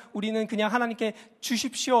바라본다면 우리는 그냥 하나님께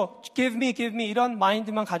주십시오, give me 이런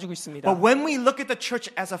마인드만 가지고 있습니다. But when we look at the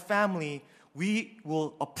church as a family, we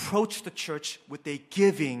will approach the church with a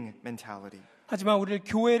giving mentality. 하지만 우리를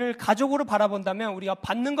교회를 가족으로 바라본다면 우리가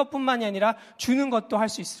받는 것뿐만이 아니라 주는 것도 할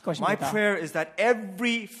수 있을 My 것입니다. prayer is that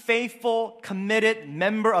every faithful, committed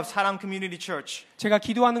member of Sarang Community Church 제가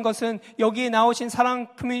기도하는 것은 여기에 나오신 사랑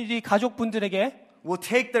커뮤니티 가족분들에게 will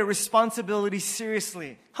take their responsibility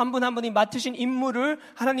seriously. 한 분 한 분이 맡으신 임무를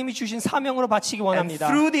하나님이 주신 사명으로 바치기 And 원합니다.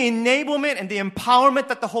 through the enablement and the empowerment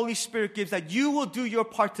that the Holy Spirit gives, that you will do your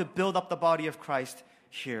part to build up the body of Christ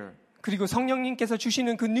here. 그리고 성령님께서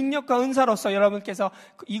주시는 그 능력과 은사로서 여러분께서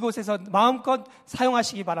이곳에서 마음껏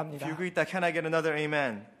사용하시기 바랍니다. If you agree with that, can I get another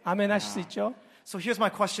amen? 아멘 하실 수 있죠? So here's my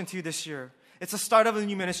question to you this year. It's the start of a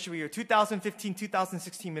new ministry year,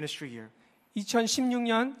 2015-2016 ministry year.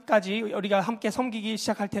 2016년까지 우리가 함께 섬기기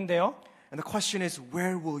시작할 텐데요. And the question is,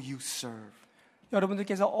 where will you serve?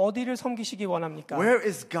 여러분들께서 어디를 섬기시기 원합니까? Where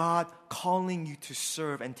is God calling you to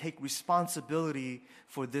serve and take responsibility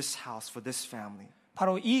for this house, for this family?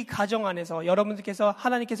 바로 이 가정 안에서 여러분들께서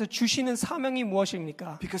하나님께서 주시는 사명이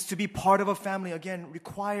무엇입니까? Because to be part of a family, again,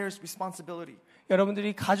 requires responsibility.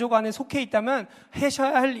 여러분들이 가족 안에 속해 있다면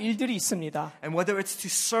하셔야 할 일들이 있습니다. And whether it's to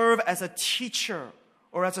serve as a teacher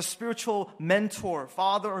or as a spiritual mentor,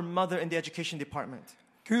 father or mother in the education department.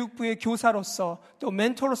 교육부의 교사로서 또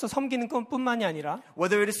멘토로서 섬기는 것뿐만이 아니라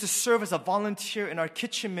Whether it is to serve as a volunteer in our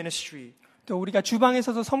kitchen ministry 또 우리가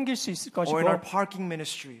주방에서도 섬길 수 있을 것이고 or in our parking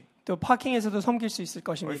ministry. 또 파킹에서도 섬길 수 있을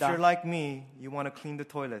Or if 것입니다. you're like me, you want to clean the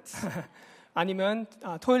toilets. 아니면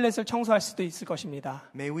토일렛을 청소할 수도 있을 것입니다.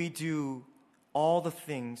 May we do all the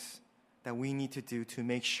things that we need to do to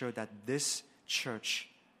make sure that this church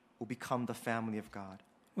will become the family of God.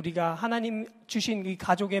 우리가 하나님 주신 이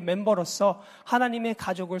가족의 멤버로서 하나님의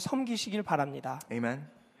가족을 섬기시길 바랍니다. Amen.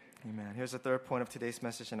 Amen. Here's the third point of today's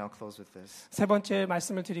message, and I'll close with this. 세 번째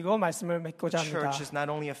말씀을 드리고 말씀을 맺고자 The 합니다. church is not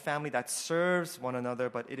only a family that serves one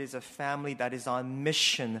another, but it is a family that is on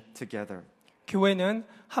mission together. 교회는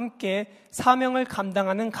함께 사명을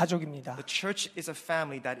감당하는 가족입니다. The church is a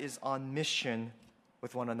family that is on mission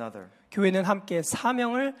with one another. 교회는 함께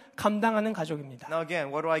사명을 감당하는 가족입니다. Now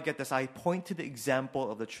again, where do I get this? I point to the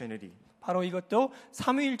example of the Trinity. 바로 이것도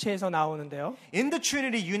삼위일체에서 나오는데요. In the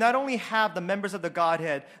Trinity, you not only have the members of the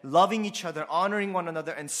Godhead loving each other, honoring one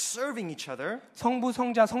another, and serving each other, 성부,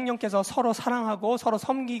 성자, 성령께서 서로 사랑하고 서로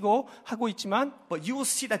섬기고 하고 있지만 but you will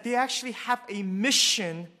see that they actually have a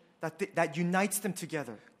mission that unites them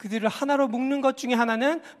together. 그들을 하나로 묶는 것 중에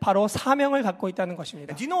하나는 바로 사명을 갖고 있다는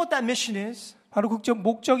것입니다. And do you know what that mission is? 바로 그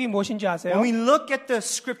목적이 무엇인지 아세요? When we look at the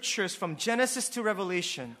scriptures from Genesis to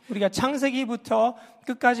Revelation, 우리가 창세기부터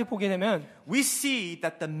끝까지 보게 되면 we see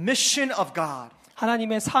that the mission of God,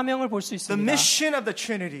 하나님의 사명을 볼 수 the 있습니다. mission of the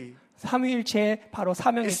Trinity, 삼위일체의 바로 is to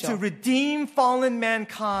사명이죠. redeem fallen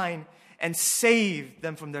mankind and save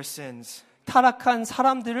them from their sins. 타락한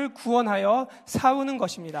사람들을 구원하여 세우는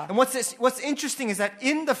것입니다. And what's interesting is that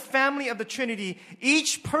in the family of the Trinity,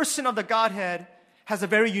 each person of the Godhead has a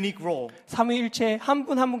very unique role. 삼위일체 한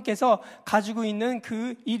분 한 분께서 가지고 있는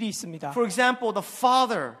그 일이 있습니다. For example, the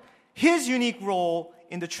Father, his unique role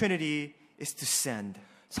in the Trinity is to send.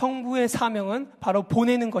 성부의 사명은 바로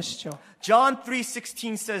보내는 것이죠. John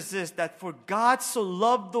 3:16 says this, that for God so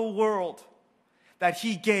loved the world that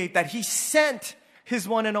he gave, that he sent his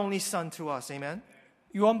one and only Son to us. Amen?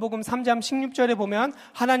 요한복음 3장 16절에 보면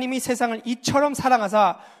하나님이 세상을 이처럼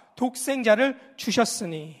사랑하사 독생자를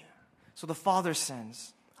주셨으니 So the Father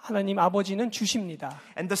sends. 하나님 아버지는 주십니다.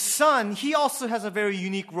 And the Son, he also has a very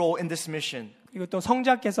unique role in this mission. 그리고 또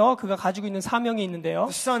성자께서 그가 가지고 있는 사명이 있는데요.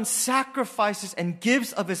 The Son sacrifices and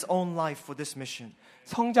gives of his own life for this mission.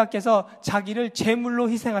 성자께서 자기를 제물로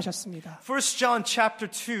희생하셨습니다. 1 John chapter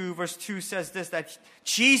 2 verse 2 says this, that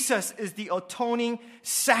Jesus is the atoning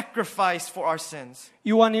sacrifice for our sins.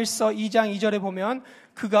 요한 1서 2장 2절에 보면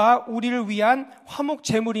그가 우리를 위한 화목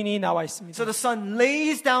제물이니 나와 있습니다. So the Son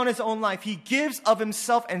lays down his own life. He gives of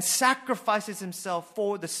himself and sacrifices himself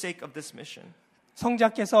for the sake of this mission.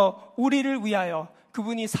 성자께서 우리를 위하여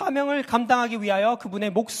그분이 사명을 감당하기 위하여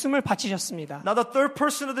그분의 목숨을 바치셨습니다. Now the third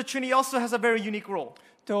person of the Trinity also has a very unique role.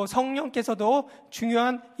 또 성령께서도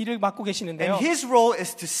중요한 일을 맡고 계시는데요. And his role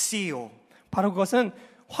is to seal. 바로 그것은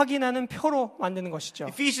확인하는 표로 만드는 것이죠.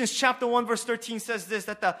 Ephesians chapter 1 verse 13 says this,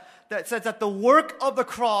 that the work of the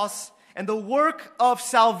cross and the work of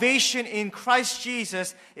salvation in Christ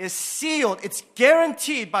Jesus is sealed. It's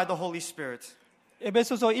guaranteed by the Holy Spirit.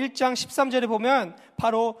 에베소서 1장 13절에 보면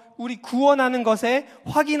바로 우리 구원하는 것에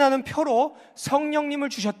확인하는 표로 성령님을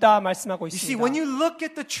주셨다 말씀하고 You see, 있습니다. when you look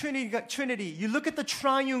at the Trinity, you look at the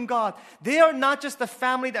triune God, they are not just a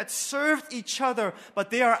family that served each other, but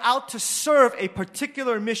they are out to serve a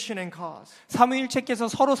particular mission and cause. 삼위일체께서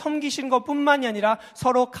서로 섬기신 것뿐만이 아니라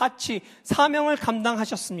서로 같이 사명을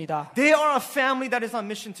감당하셨습니다. They are a family that is on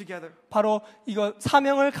mission together. 바로 이거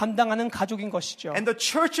사명을 감당하는 가족인 것이죠. And the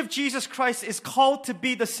Church of Jesus Christ is called to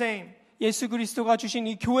be the same. 예수 그리스도가 주신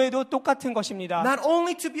이 교회도 똑같은 것입니다. Not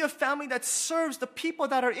only to be a family that serves the people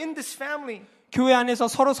that are in this family, 교회 안에서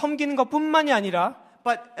서로 섬기는 것뿐만이 아니라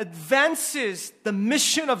but advances the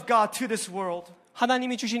mission of God to this world.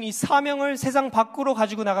 하나님이 주신 이 사명을 세상 밖으로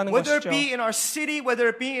가지고 나가는 Whether it 것이죠. be in our city, whether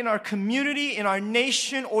it be in our community, in our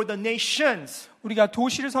nation, or the nations. 우리가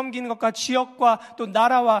도시를 섬기는 것과 지역과 또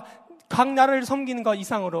나라와 각 나라를 섬기는 것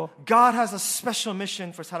이상으로 God has a special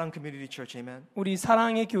mission for Sarang Community Church. Amen. 우리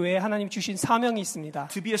사랑의 교회에 하나님 주신 사명이 있습니다.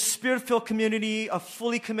 To be a spirit-filled community of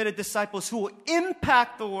fully committed disciples who will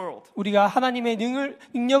impact the world. 우리가 하나님의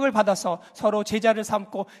능력을 받아서 서로 제자를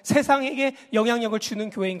삼고 세상에게 영향력을 주는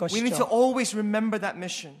교회인 We need to 것이죠. always remember that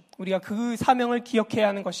mission. 우리가 그 사명을 기억해야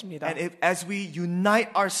하는 것입니다. And as we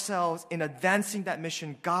unite ourselves in advancing that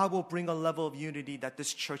mission, God will bring a level of unity that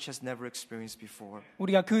this church has never experienced before.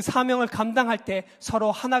 우리가 그 사명을 감당할 때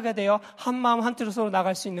서로 하나가 되어 한 마음 한 뜻으로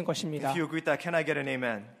나갈 수 있는 것입니다. If you agree with that, can I get an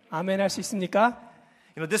amen? 아멘 할 수 있습니까?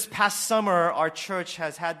 You know, this past summer, our church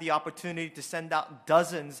has had the opportunity to send out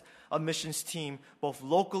dozens of missions team, both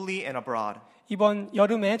locally and abroad. 이번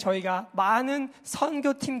여름에 저희가 많은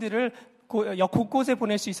선교팀들을 곳곳에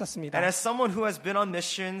보낼 수 있었습니다. And as someone who has been on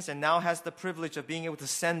missions and now has the privilege of being able to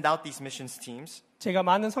send out these missions teams, 제가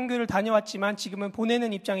많은 선교를 다녀왔지만 지금은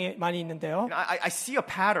보내는 입장에 많이 있는데요. I see a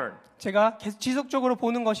pattern. 제가 계속 지속적으로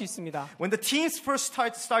보는 것이 있습니다. When the teams first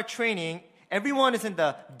start training, everyone is in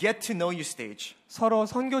the get to know you stage. 서로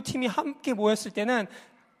선교팀이 함께 모였을 때는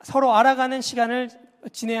서로 알아가는 시간을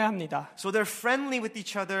지내야 합니다. So they're friendly with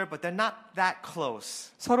each other, but they're not that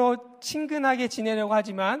close. 서로 친근하게 지내려고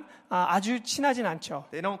하지만 아주 친하진 않죠.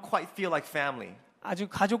 They don't quite feel like family. 아주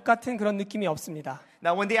가족 같은 그런 느낌이 없습니다.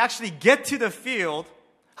 Now, when they actually get to the field,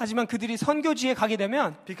 하지만 그들이 선교지에 가게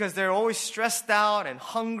되면 because they're always stressed out and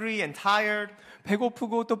hungry and tired,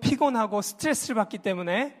 배고프고 또 피곤하고 스트레스를 받기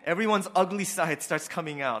때문에 everyone's ugly side starts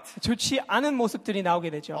coming out. 좋지 않은 모습들이 나오게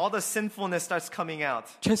되죠. All the sinfulness starts coming out.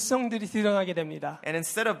 죄성들이 드러나게 됩니다. And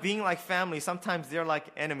instead of being like family, sometimes they're like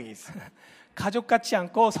enemies. 가족 같지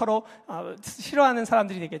않고 서로 싫어하는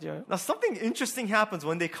사람들이 되겠죠. Now, something interesting happens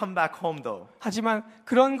when they come back home, though. 하지만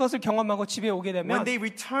그런 것을 경험하고 집에 오게 When 되면 they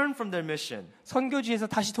return from their mission, 선교지에서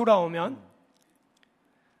다시 돌아오면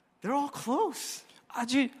they're all close.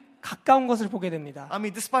 아주 가까운 것을 보게 됩니다. I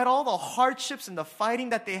mean, despite all the hardships and the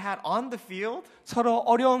fighting that they had on the field, 서로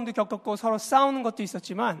어려움도 겪었고 서로 싸우는 것도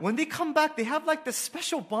있었지만 when they come back, they have like this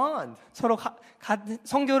special bond. 서로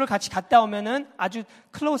선교를 같이 갔다 오면은 아주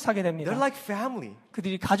클로스하게 됩니다. They're like family.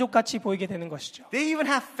 그들이 가족같이 보이게 되는 것이죠. They even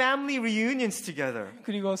have family reunions together.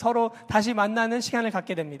 그리고 서로 다시 만나는 시간을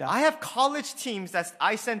갖게 됩니다. I have college teams that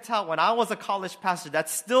I sent out when I was a college pastor that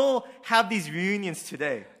still have these reunions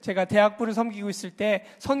today. 제가 대학부를 섬기고 있을 때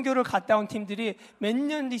선교를 갔다 온 팀들이 몇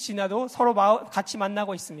년이 지나도 서로 같이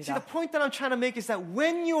만나고 See, 있습니다. the point that I'm trying to make is that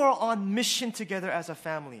when you are on mission together as a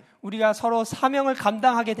family, 우리가 서로 사명을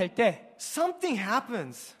감당하게 될 때 something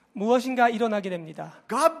happens. 무엇인가 일어나게 됩니다.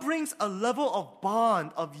 God brings a level of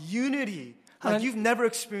bond, of unity like you've never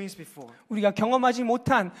experienced before. 우리가 경험하지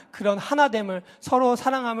못한 그런 하나됨을 서로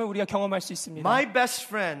사랑함을 우리가 경험할 수 있습니다. My best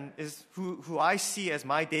friend is who I see as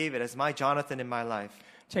my David, as my Jonathan in my life.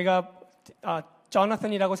 제가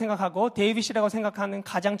조나탄이라고 생각하고 데이빗이라고 생각하는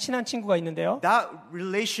가장 친한 친구가 있는데요. That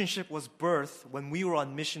relationship was birthed when we were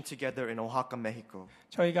on mission together in Oaxaca, Mexico.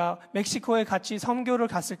 저희가 멕시코에 같이 선교를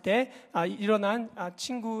갔을 때 일어난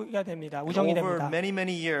친구가 됩니다. 우정이 Over 됩니다.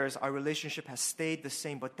 many years, our relationship has stayed the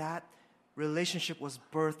same, but that relationship was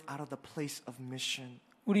birthed out of the place of mission.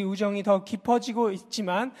 우리 우정이 더 깊어지고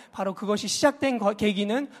있지만 바로 그것이 시작된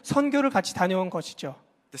계기는 선교를 같이 다녀온 것이죠.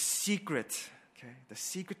 The secret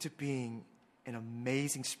to being an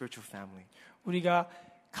amazing spiritual family. 우리가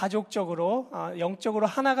가족적으로 영적으로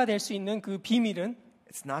하나가 될 수 있는 그 비밀은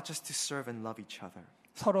It's not just to serve and love each other,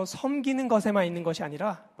 서로 섬기는 것에만 있는 것이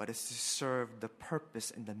아니라 but it's to serve the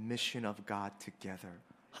purpose and the mission of God together.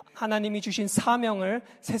 하나님이 주신 사명을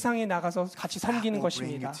세상에 나가서 같이 That 섬기는 will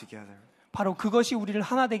bring 것입니다. you together. 바로 그것이 우리를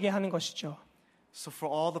하나 되게 하는 것이죠. So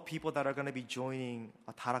for all the people that are going to be joining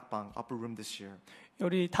a Tarakbang upper room this year,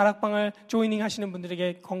 우리 다락방을 조이닝 하시는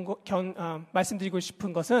분들에게 말씀드리고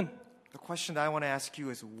싶은 것은 the question that I want to ask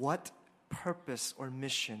you is, what purpose or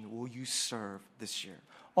mission will you serve this year?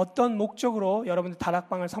 어떤 목적으로 여러분들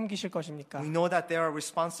다락방을 섬기실 것입니까? We know that there are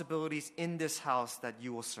responsibilities in this house that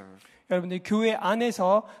you will serve. 여러분들 교회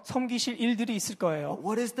안에서 섬기실 일들이 있을 거예요.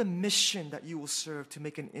 What is the mission that you will serve to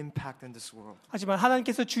make an impact in this world? 하지만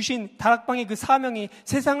하나님께서 주신 다락방의 그 사명이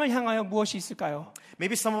세상을 향하여 무엇이 있을까요?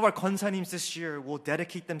 Maybe some of our 권사님s this year will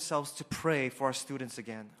dedicate themselves to pray for our students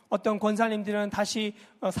again. 어떤 권사님들은 다시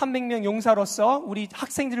 300명 용사로서 우리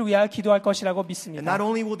학생들을 위하여 기도할 것이라고 And 믿습니다. not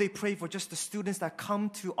only will they pray for just the students that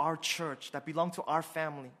come to our church, that belong to our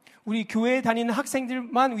family, 우리 교회에 다니는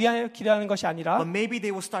학생들만 위하여 기도하는 것이 아니라 but maybe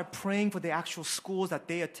they will start praying for the actual schools that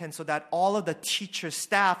they attend so that all of the teachers,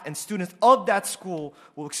 staff, and students of that school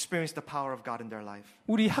will experience the power of God in their life.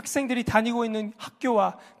 우리 학생들이 다니고 있는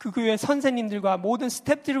학교와 그 교회 선생님들과 모든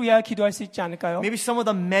스태프들을 위하여 기도할 수 있지 않을까요? Maybe some of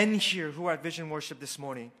the men here who are at Vision Worship this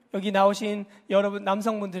morning 여기 나오신 여러분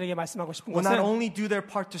남성분들에게 말씀하고 싶은 will not 것은 only do their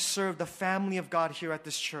part to serve the family of God here at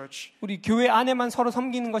this church, 우리 교회 안에만 서로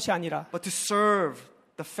섬기는 것이 아니라 but to serve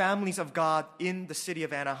the families of God in the city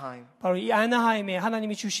of Anaheim. 바로 이 아나하임에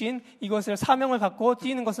하나님이 주신 이것을 사명을 갖고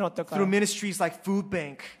뛰는 것은 Through 어떨까요? ministries like Food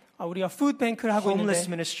Bank, 우리가 푸드뱅크를 하고 homeless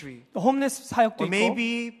있는데 ministry, 또 홈레스 사역도 or 있고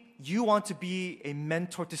maybe you want to be a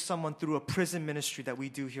mentor to someone through a prison ministry that we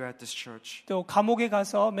do here at this church. 또 감옥에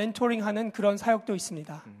가서 멘토링하는 그런 사역도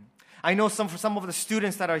있습니다. I know for some of the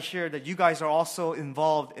students that are here that you guys are also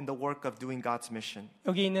involved in the work of doing God's mission.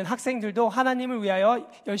 여기 있는 학생들도 하나님을 위하여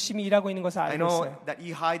열심히 일하고 있는 것을 I 알고 know 있어요. that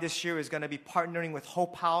EHI this year is going to be partnering with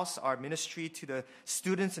Hope House, our ministry to the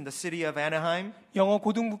students in the city of Anaheim. 영어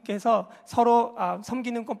고등부께서 서로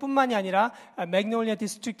섬기는 것뿐만이 아니라 맥놀리아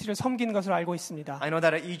디스트릭트를 섬기는 것을 알고 있습니다. I know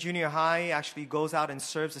that at E-Junior High actually goes out and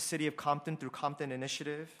serves the city of Compton through Compton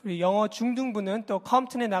Initiative. 그리고 영어 중등부는 또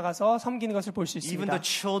컴튼에 나가서 섬기는 것을 볼 수 Even 있습니다. the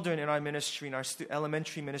children in our ministry, in our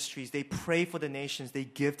elementary ministries, they pray for the nations, they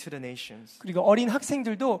give to the nations. 그리고 어린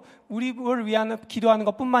학생들도 우리를 위하여 기도하는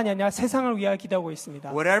것뿐만이 아니라 세상을 위하여 기도하고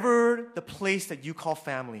있습니다. Whatever the place that you call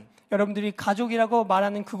family, 여러분들이 가족이라고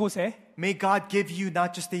말하는 그곳에 may God give you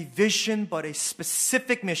not just a vision but a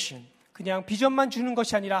specific mission. 그냥 비전만 주는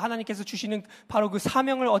것이 아니라 하나님께서 주시는 바로 그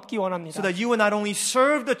사명을 얻기 원합니다. So that you would not only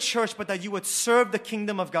serve the church but that you would serve the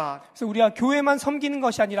kingdom of God. 그래서 우리가 교회만 섬기는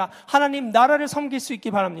것이 아니라 하나님 나라를 섬길 수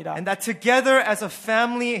있기 바랍니다. And that together as a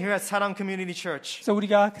family here at Sarang Community Church, 그래서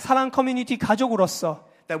우리가 사랑 커뮤니티 가족으로서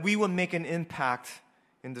that we would make an impact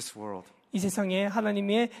in this world. 이 세상에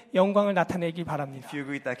하나님의 영광을 나타내길 바랍니다. If you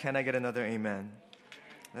agree with that, can I get another amen?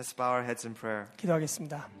 Let's bow our heads in prayer.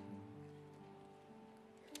 기도하겠습니다.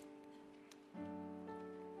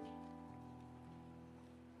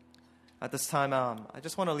 At this time, I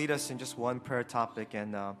just want to lead us in just one prayer topic.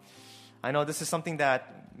 And I know this is something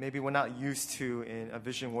that maybe we're not used to in a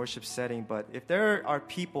vision worship setting, but if there are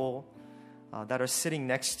people that are sitting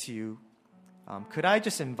next to you, could I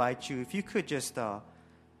just invite you, if you could just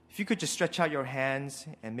stretch out your hands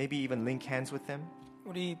and maybe even link hands with them?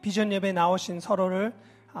 우리 비전 예배 나오신 서로를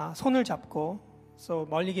손을 잡고 또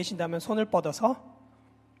멀리 계신다면 손을 뻗어서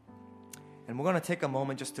And we're going to take a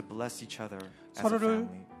moment just to bless each other as a 서로를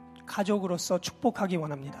family. 가족으로서 축복하기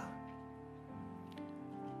원합니다.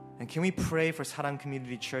 And can we pray for Sarang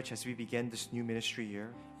Community Church as we begin this new ministry year?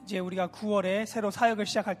 이제 우리가 9월에 새로 사역을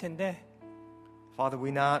시작할 텐데 Father, we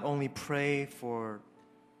not only pray for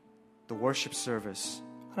the worship service,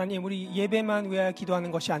 하나님 우리 예배만 위하여 기도하는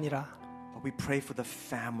것이 아니라 but we pray for the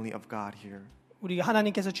family of God here. 우리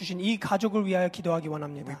하나님께서 주신 이 가족을 위하여 기도하기 We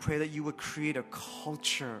원합니다. pray that you would create a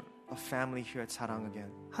culture of family here at Sarang again.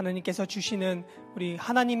 하나님께서 주시는 우리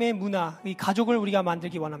하나님의 문화, 이 가족을 우리가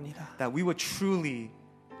만들기 원합니다. That we would truly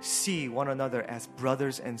see one another as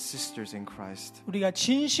brothers and sisters in Christ. 우리가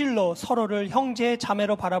진실로 서로를 형제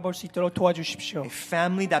자매로 바라볼 수 있도록 도와주십시오. A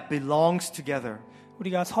family that belongs together.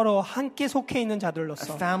 우리가 서로 함께 속해 있는 A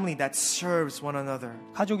자들로서 family that serves one another.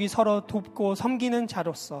 가족이 서로 돕고 섬기는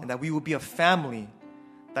자로서 And that we will be a family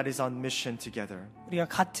that is on mission together. 우리가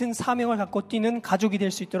같은 사명을 갖고 뛰는 가족이 될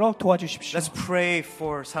수 있도록 도와주십시오. Let's pray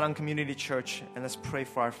for Sarang Community Church and let's pray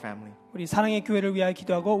for our family. 우리 사랑의 교회를 위하여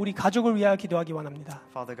기도하고 우리 가족을 위하여 기도하기 원합니다.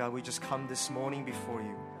 Father God, we just come this morning before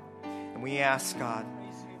you. And we ask, God,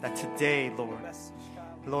 that today,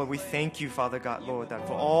 Lord, we thank you, Father God, Lord, that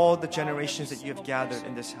for all the generations that you have gathered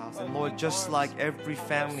in this house. And Lord, just like every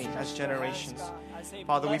family has generations,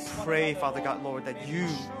 Father, we pray, Father God, Lord, that you,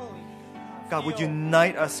 God, would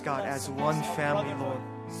unite us, God, as one family, Lord.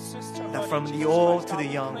 That from the old to the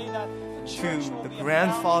young, to the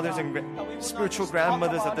grandfathers and spiritual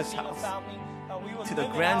grandmothers of this house, to the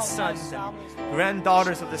grandsons and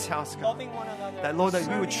granddaughters of this house, God. That, Lord, that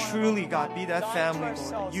we would truly, God, be that family, Lord.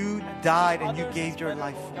 That you died and you gave your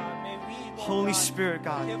life for. Holy Spirit,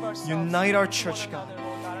 God, unite our church, God.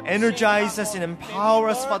 Energize us and empower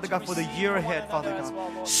us, Father God, for the year ahead, Father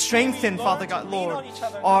God. Strengthen, Father God, Lord,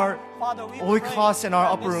 our oikos and our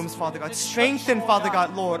upper rooms, Father God. Strengthen, Father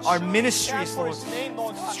God, Lord, our ministries, Lord.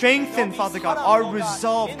 Strengthen, Father God, our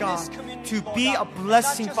resolve, God, to be a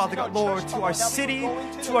blessing, Father God, Lord, to our city,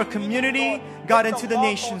 to our community, God, and to the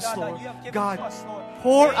nations, Lord. God,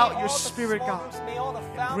 pour out your Spirit, God,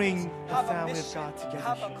 and bring the family of God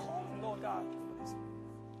together here.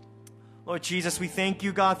 Lord Jesus, we thank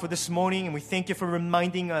you, God, for this morning, and we thank you for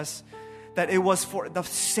reminding us that it was for the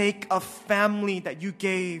sake of family that you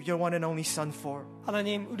gave your one and only Son for.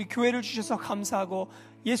 하나님, 우리 교회를 주셔서 감사하고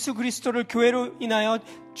예수 그리스도를 교회로 인하여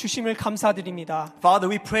주심을 감사드립니다. Father,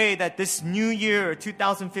 we pray that this new year,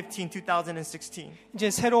 2015, 2016, 이제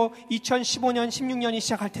새로 2015년, 16년이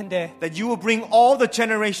시작할 텐데 that you will bring all the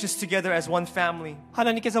generations together as one family.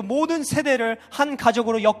 하나님께서 모든 세대를 한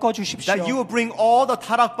가족으로 엮어 주십시오. That you will bring all the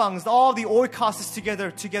tarakbangs, all the oikoses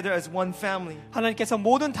together as one family. 하나님께서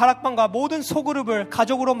모든 다락방과 모든 소그룹을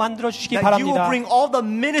가족으로 만들어 주시기 That you will 바랍니다. bring all the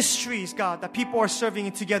ministries, God, that people are serving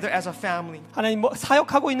together as a family. 하나님,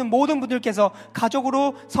 사역하고 있는 모든 분들께서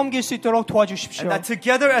가족으로 섬길 수 있도록 도와주십시오. And that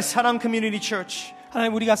together as Sarang Community Church,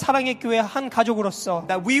 하나님 우리가 사랑의 교회 한 가족으로서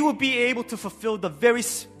that we will be able to fulfill the very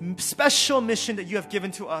special mission that you have given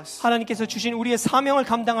to us. 하나님께서 주신 우리의 사명을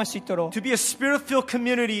감당할 수 있도록 To be a spirit-filled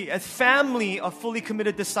community, a family of fully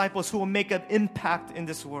committed disciples who will make an impact in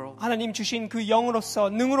this world. 하나님 주신 그 영으로서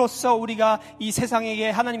능으로서 우리가 이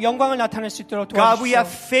세상에게 하나님 영광을 나타낼 수 있도록 God, we have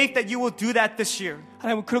도와주십시오. faith that you will do that this year.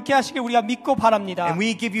 하나님 그렇게 하시길 우리가 믿고 바랍니다. And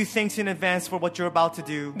we give you thanks in advance for what you're about to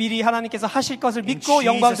do. 미리 하나님께서 하실 것을 In 믿고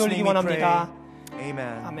영광 Jesus' 돌리기 name we pray. 원합니다.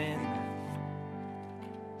 Amen. 아멘.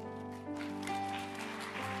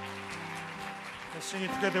 Sing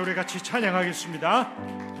it together. 우리 같이 찬양하겠습니다.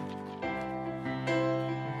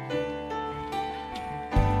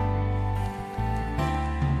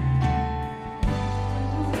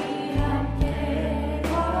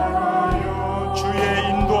 주의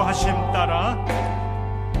인도하심 따라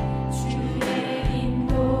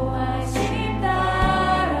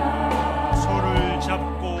손을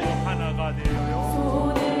잡고 하나가 되어요.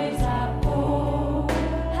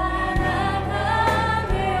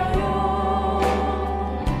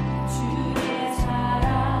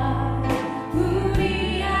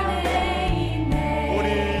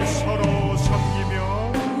 우리 서로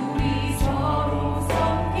섬기며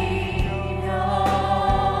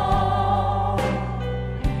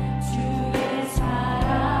주의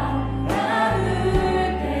사랑 나눌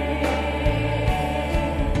때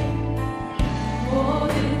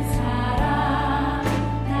모든 사랑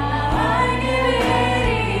다 알게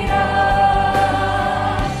되리라.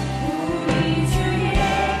 우리 주의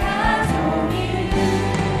가족이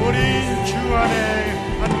우리 주 안에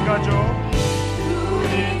한 가족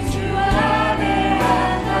우리 주 안에 한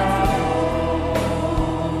가족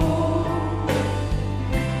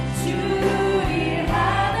주일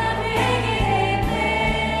하나 되게 됐네.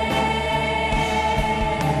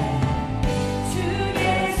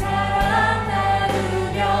 주의 사랑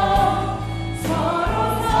나누며 서로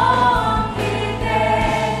섬길 때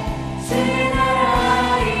주의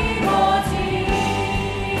나라 이루어지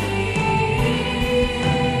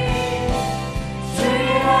주의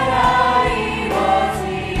나라 이루어지.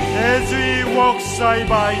 As we walk side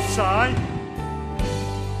by side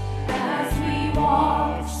As we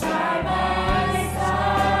walk side by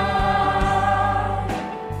side,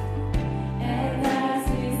 and as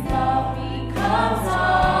His love becomes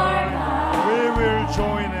our guide, we will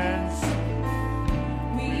join hands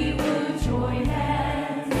we will join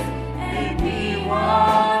hands and be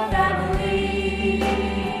one family.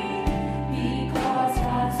 Because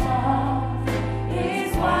God's love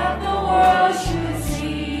is what the world should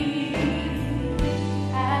see.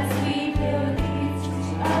 As we build each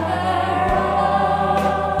other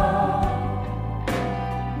up,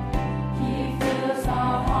 He fills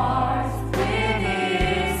our hearts with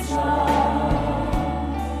His love.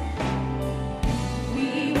 We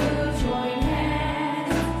will join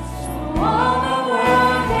hands so all the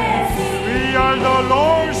world can see. We are the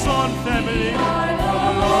Lord's own family. Are the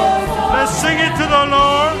Lord's own Let's sing it to the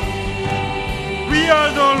Lord. We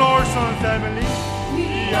are the Lord's own family.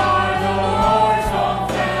 We are the Lord's own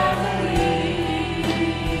family.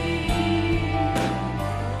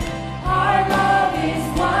 Our love is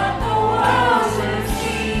what the world should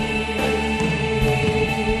see.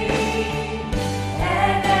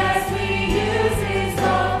 And as we use His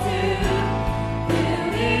love to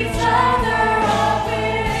build each other up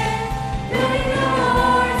with, building the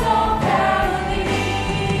Lord's own family.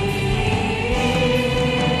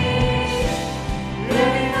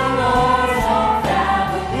 Building the Lord's own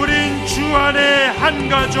family. 우린 주 안에 한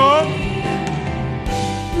가족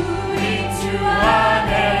우리 주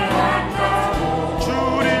안에 한 가족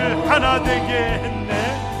주를 하나 되게 했네.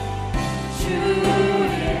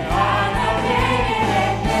 주를 하나 되게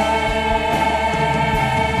됐네.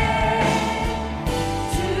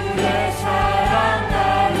 주의 사랑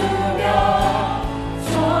나누며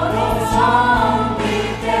서로 섬길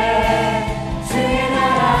때 주의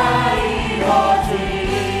나라 이루어지.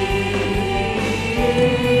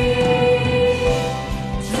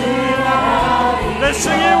 주의 나라 Let's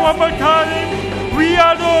sing it one more time. We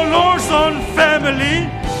are the Lord's own family.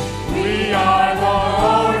 We are the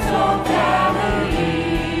Lord's own family.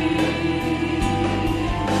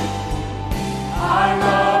 Our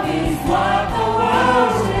love is what the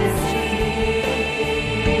world should see.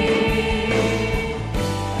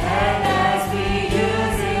 And as we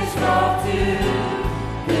use His love to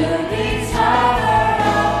build each other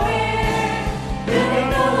up, we're building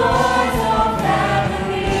the Lord's own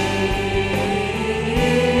family.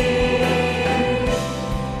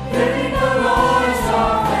 Building the Lord's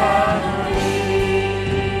own family.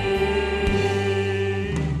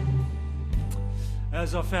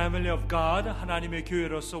 family of God, 하나님의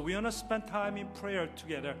교회로서 we want to spend time in prayer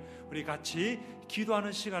together. 우리 같이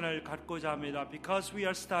기도하는 시간을 갖고자 합니다. Because we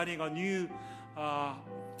are starting a new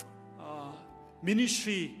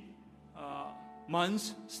ministry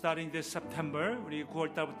months starting this September. 우리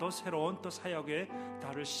 9월 달부터 새로운 또 사역의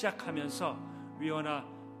달을 시작하면서 we want to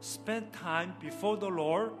spend time before the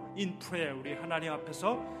Lord in prayer. 우리 하나님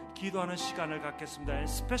앞에서 기도하는 시간을 갖겠습니다.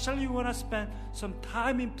 Especially we want to spend some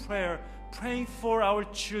time in prayer, praying for our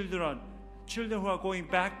children who are going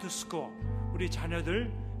back to school. 우리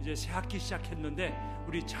자녀들 이제 새 학기 시작했는데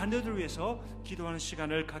우리 자녀들 위해서 기도하는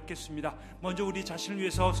시간을 갖겠습니다. 먼저 우리 자신을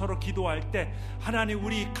위해서 서로 기도할 때 하나님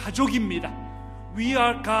우리 가족입니다. We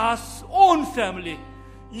are God's own family.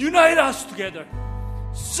 Unite us together.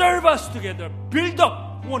 Serve us together. Build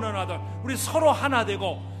up one another. 우리 서로 하나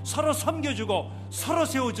되고 서로 섬겨주고 서로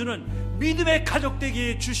세워주는 믿음의 가족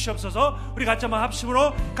되게 주시옵소서. 우리 같이 한번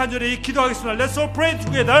합심으로 간절히 기도하겠습니다. Let's all pray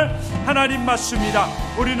together. 하나님 맞습니다.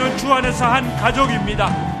 우리는 주 안에서 한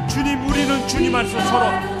가족입니다. 주님, 우리는 주님 안에서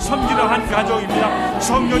서로 섬기는 한 가족입니다.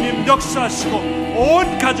 성령님 역사하시고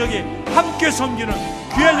온 가족이 함께 섬기는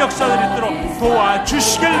귀한 역사들이 있도록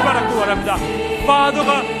도와주시길 바라고 원합니다.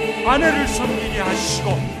 파더가 아내를 섬기게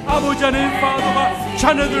하시고 아버지 하나님 파더가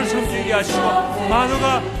자녀들을 섬기게 하시고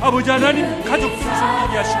마더가 아버지 하나님 가족들을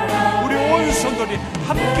섬기게 하시고 우리 온 성도들이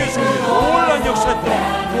함께 섬기는 놀라운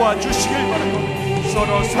역사에 도와주시길 바랍니다.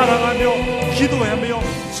 서로 사랑하며 기도하며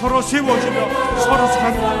서로 세워주며 서로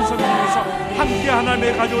섬기면서 함께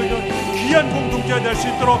하나님의 가족이 되는 귀한 공동체가 될 수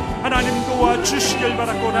있도록 하나님 도와주시길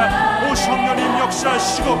바랍니다. 오 성령님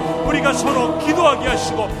역사하시고 우리가 서로 기도하게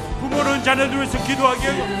하시고 부모는 자녀들 위해서 기도하게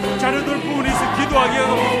하고 자녀들 부모를 위해서 기도하게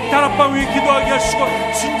하고 다락방 위에 기도하게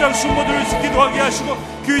하시고 신장 순모들 위해서 기도하게 하시고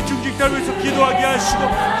교회 중직자를 위해서 기도하게 하시고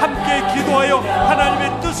함께 기도하여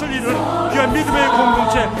하나님의 뜻을 이루는 귀한 믿음의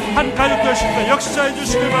공동체 한 가족 되십니다. 역사해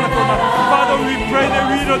주시길 바랍니다. Father, we pray that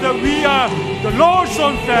we know that we are the Lord's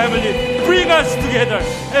own family. Bring us together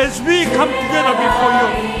as we come together before you.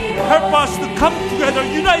 Help us to come together,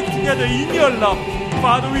 unite together in your love.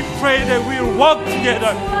 Father, we pray that we will walk together,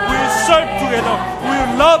 we will serve together, we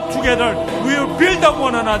will love together, we will build up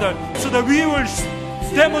one another so that we will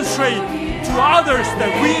demonstrate to others that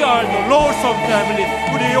we are the Lord's own family.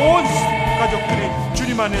 우리 온 가족들이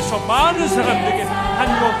주님 안에서 많은 사람들에게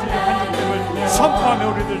한국됨을 선포하며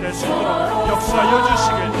우리들 낼 수 있도록 역사하여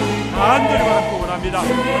주시길 간절히 바라고 원합니다.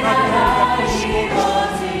 하나님을 베푸시고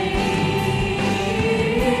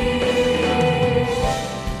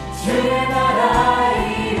주의 나라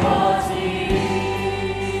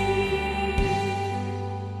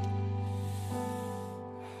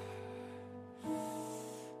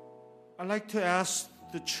I'd like to ask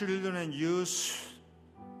the children and youth,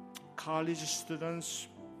 college students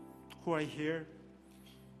who are here,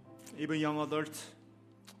 even young adults,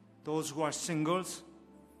 those who are singles.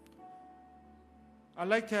 I'd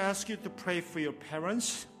like to ask you to pray for your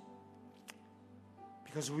parents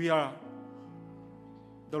because we are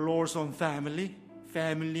the Lord's own family.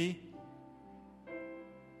 Family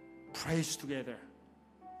prays together.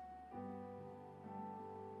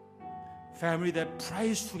 Family that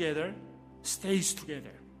prays together stays together.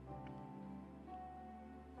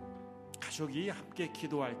 가족이 함께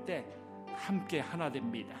기도할 때 함께 하나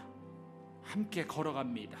됩니다. 함께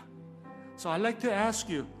걸어갑니다. So I'd like to ask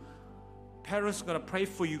you, parents are going to pray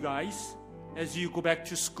for you guys as you go back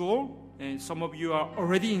to school, and some of you are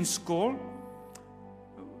already in school.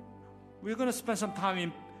 We're going to spend some time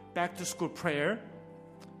in back to school prayer.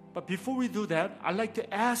 But before we do that, I'd like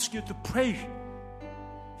to ask you to pray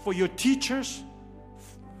for your teachers,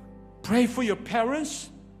 pray for your parents,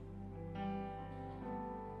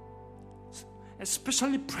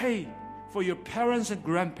 especially pray for your parents and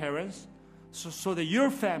grandparents so that your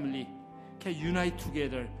family can unite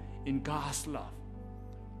together in God's love.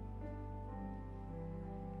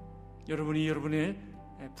 여러분이 여러분의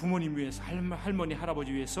부모님 위해서 할머니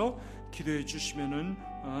할아버지 위해서 기도해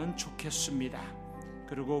주시면 좋겠습니다.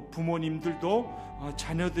 그리고 부모님들도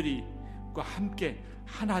자녀들과 함께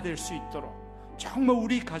하나 될 수 있도록 정말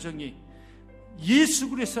우리 가정이 예수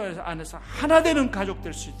그리스도 안에서 하나 되는 가족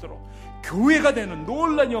될 수 있도록 교회가 되는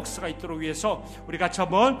놀라운 역사가 있도록 위해서 우리 같이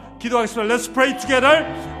한번 기도하겠습니다. Let's pray together.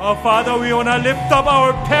 Father, we want to lift up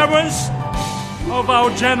our parents of our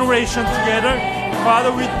generation together.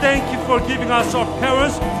 Father, we thank you for giving us our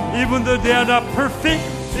parents, even though they are not perfect,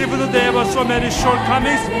 even though they have so many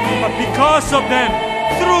shortcomings, but because of them,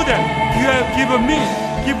 through them, you have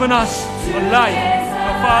given us a life.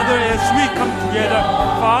 Father, as we come together,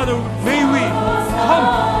 Father, may we come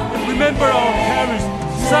and remember our parents'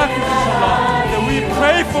 sacrificial love, that we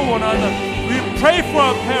pray for one another, we pray for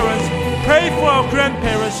our parents, pray for our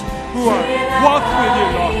grandparents who are walking with you,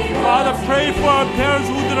 Lord. Father, pray for our parents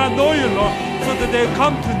who do not know you, Lord, so that they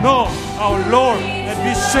come to know our Lord and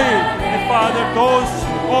be saved. And Father,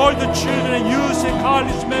 all the children and youth and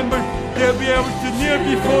college members, they'll be able to kneel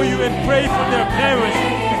before you and pray for their parents,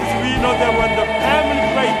 because we know that when the family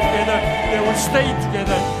pray together, they will stay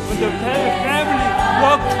together. When the family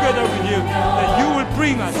walk together with you, that you will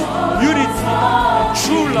bring us unity and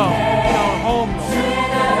true love in our home, Lord.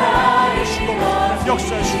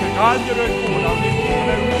 역사하시고 간절을 구원하옵니다.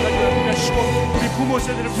 하시고 우리 부모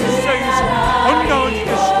세대를 불쌍히 해서 건강을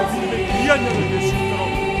주시고 믿음의 귀한 영을 될 수 있도록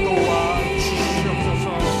도와주시옵소서.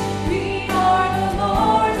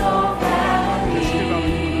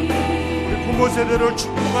 우리 부모 세대를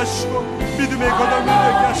축복하시고 믿음의 거듭을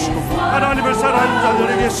되게 하시고 하나님을 사랑하는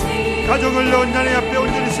자들에게 가정을 온전히 앞에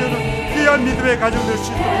온전히 세우는 귀한 믿음의 가정 될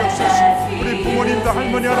수 있도록 역사하시고 우리 부모님도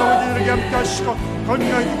할머니 할아버지들에게 함께 하시고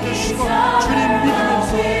건강히 되시고 주님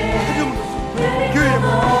믿으면서 가정으로서 교회에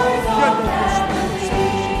귀한 될 수 있도록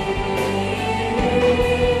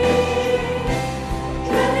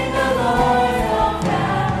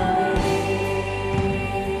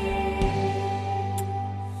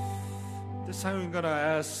This time I'm going to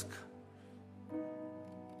ask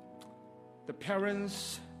the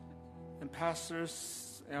parents and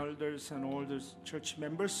pastors, elders and all the church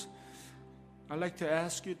members. I'd like to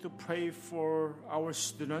ask you to pray for our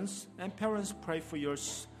students, and parents pray for your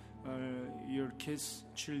kids,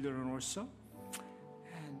 children also.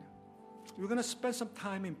 And we're going to spend some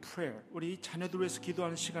time in prayer. 우리 자녀들 위해서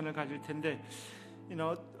기도하는 시간을 가질 텐데,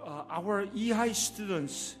 our E-high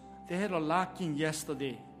students, they had a lock-in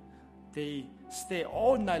yesterday. They stay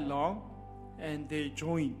all night long, and they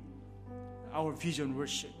joined our vision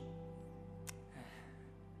worship.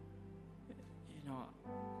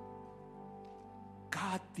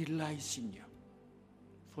 God delights in you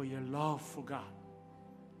for your love for God.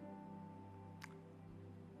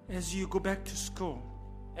 As you go back to school,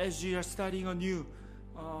 as you are starting a new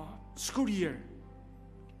school year,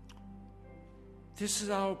 this is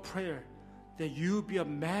our prayer, that you be a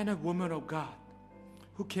man and woman of God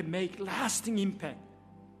who can make lasting impact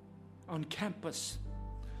on campus,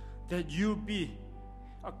 that you be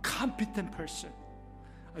a competent person,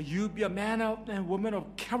 you be a man and woman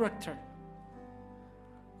of character,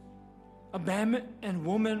 a man and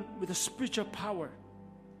woman with a spiritual power,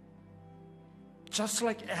 just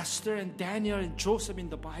like Esther and Daniel and Joseph in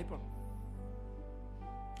the Bible.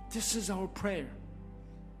 This is our prayer,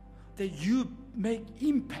 that you make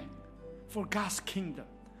impact for God's kingdom,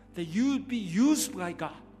 that you be used by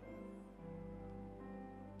God.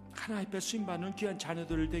 하나님 앞에 쓰임받는 귀한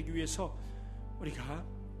자녀들을 되기 위해서 우리가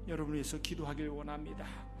여러분을 위해서 기도하길 원합니다.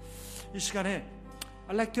 이 시간에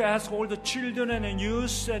I'd like to ask all the children and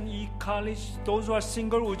youth and e-college, those who are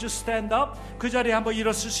single, would you stand up? 그 자리에 한번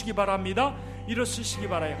일어서시기 바랍니다. 일어서시기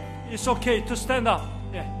바라요. It's okay to stand up.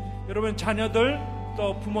 예. 여러분 자녀들,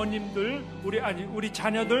 또 부모님들, 우리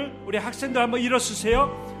자녀들, 우리 학생들 한번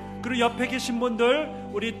일어서세요. 그리고 옆에 계신 분들,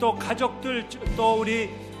 우리 또 가족들, 또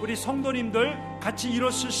우리 성도님들 같이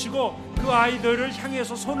일어서시고 그 아이들을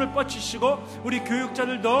향해서 손을 뻗치시고 우리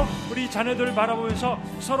교육자들도 우리 자녀들을 바라보면서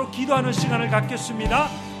서로 기도하는 시간을 갖겠습니다.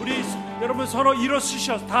 우리 여러분 서로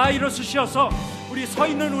다 일어서셔서 우리 서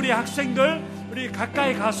있는 우리 학생들 우리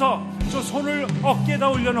가까이 가서 저 손을 어깨에다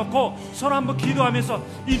올려놓고 서로 한번 기도하면서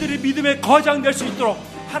이들이 믿음의 거장 될 수 있도록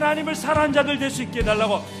하나님을 사랑하는 자들 될 수 있게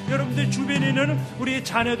해달라고 여러분들 주변에 있는 우리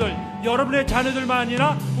자녀들, 여러분의 자녀들만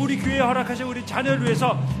아니라 우리 교회에 허락하신 우리 자녀를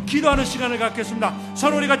위해서 기도하는 시간을 갖겠습니다.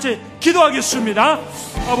 서로 우리 같이 기도하겠습니다.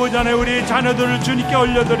 아버지 하나님, 우리 자녀들을 주님께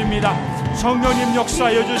올려드립니다. 성령님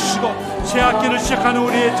역사하여 주시고 새 학기를 시작하는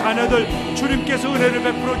우리의 자녀들 주님께서 은혜를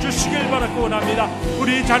베풀어 주시길 바라고 원합니다.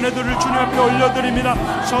 우리 자녀들을 주님 앞에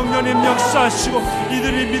올려드립니다. 성령님 역사하시고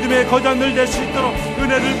이들이 믿음의 거장들 될 수 있도록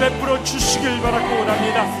은혜를 베풀어 주시길 바라고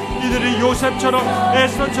원합니다. 이들이 요셉처럼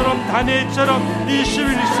에스더처럼 다니엘처럼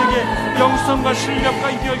 21세기의 영성과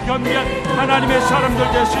실력과 이걸 겸비한 하나님의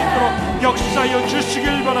사람들 될 수 있도록 역사하여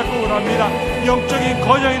주시길 바라고 원합니다. 영적인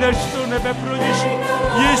거장이 될 수 있도록 은혜 베풀어 주시고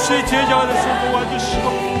예수의 제자가 되서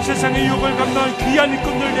도와주시고 세상의 유혹을 감당한 귀한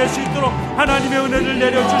일꾼들 될 수 있도록 하나님의 은혜를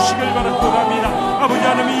내려주시길 바라고 합니다. 아버지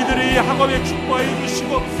하나님, 이들이 학업에 축복하여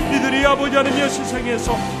주시고 이들이 아버지 하나님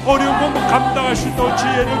세상에서 어려운 공부 감당할 수 있도록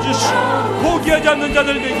지혜를 주시고 포기하지 않는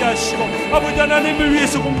자들 되게 하시고 아버지 하나님을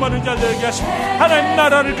위해서 공부하는 자들 되게 하시고 하나님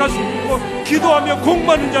나라를 가슴고 기도하며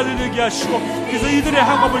공부하는 자들 되게 하시고 그래서 이들의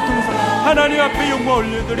학업을 통해서 하나님 앞에 영광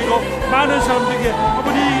올려드리고 많은 사람들에게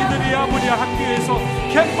아버지 이들이 아버지 할렐루야, 학교에서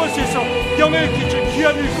캠퍼스에서 영을 끼칠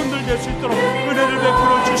귀한 일꾼들 될 수 있도록 은혜를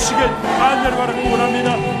베풀어 주시길 간절히 바라고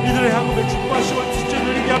원합니다. 이들의 학업에 축복하시고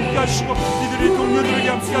지체들에게 함께 하시고 이들의 동료들에게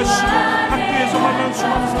함께 하시고 학교에서 만난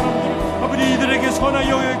수많은 사람들 아버지 이들에게 선한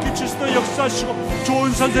영향을 끼칠 수 있도록 역사하시고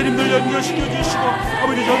좋은 선생님들 연결시켜 주시고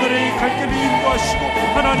아버지 저들의 갈 길을 인도하시고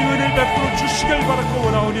하나님 은혜를 베풀어 주시길 바라고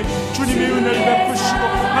원하오니 주님의 은혜를 베푸시고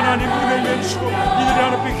하나님 은혜를 베푸시고 이들의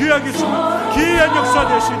하나님께 귀하게 쓰는 귀한 역사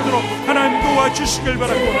될 수 있도록 하나님 도와주시길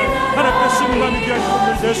바라고 원하오니 하나님께 쓰는 귀한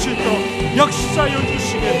분들 될 수 있도록 역사여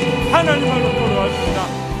주시길 하나님으로 돌아와줍니다.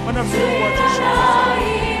 하나님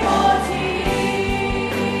도와주시옵소서.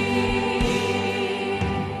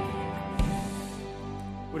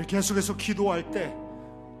 우리 계속해서 기도할 때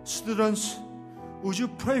Students, would you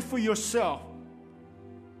pray for yourself?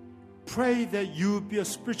 Pray that you be a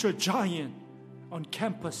spiritual giant on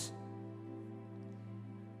campus.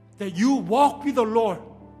 That you walk with the Lord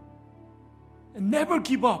and never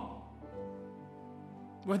give up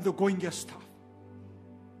when the going gets tough.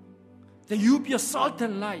 That you be a salt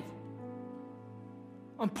and light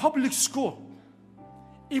on public school,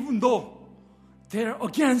 even though they're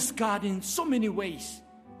against God in so many ways.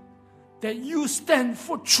 That you stand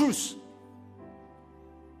for truth.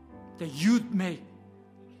 That you make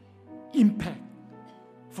impact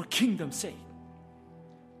for kingdom's sake.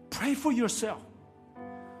 Pray for yourself.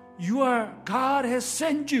 God has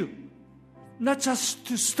sent you not just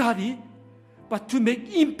to study, but to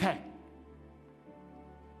make impact.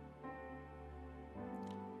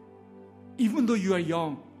 Even though you are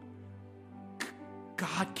young,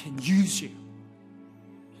 God can use you.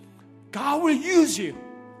 God will use you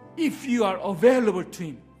if you are available to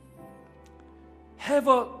Him. Have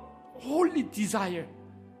a holy desire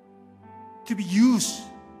to be used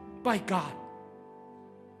by God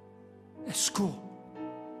at school.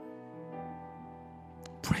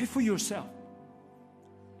 Pray for yourself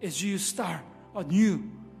as you start a new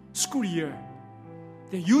school year,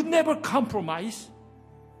 that you never compromise.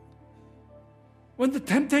 When the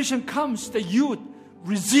temptation comes, that you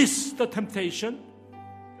resist the temptation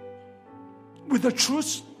with the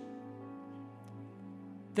truth,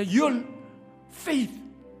 that your faith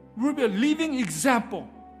will be a living example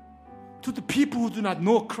to the people who do not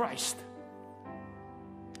know Christ.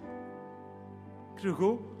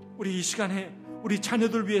 그리고 우리 이 시간에 우리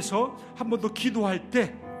자녀들 위해서 한 번 더 기도할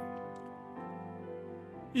때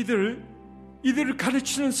이들을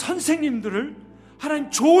가르치는 선생님들을 하나님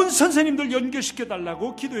좋은 선생님들 연결시켜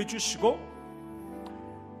달라고 기도해 주시고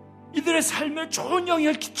이들의 삶에 좋은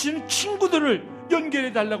영향을 끼치는 친구들을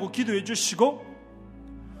연결해 달라고 기도해 주시고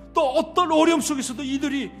또 어떤 어려움 속에서도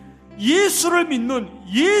이들이 예수를 믿는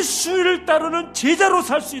예수를 따르는 제자로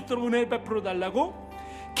살 수 있도록 은혜 베풀어 달라고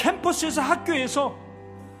캠퍼스에서 학교에서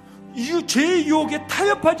죄의 유혹에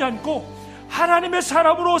타협하지 않고 하나님의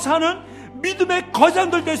사람으로 사는 믿음의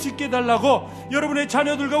거장들 될 수 있게 해달라고 여러분의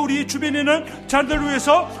자녀들과 우리 주변에 있는 자녀들을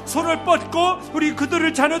위해서 손을 뻗고 우리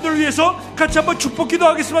그들을 자녀들을 위해서 같이 한번 축복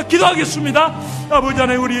기도하겠습니다. 아버지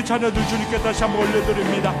하나님 우리 자녀들 주님께 다시 한번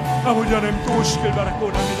올려드립니다. 아버지 하나님 또 오시길 바라고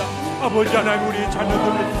원합니다. 아버지 하나님 우리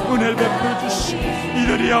자녀들을 은혜를 베풀어 주시고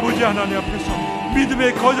이들이 아버지 하나님 앞에서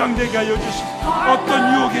믿음의 거장되게 하여 주시고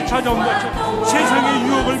어떤 유혹이 찾아온 것처럼 세상의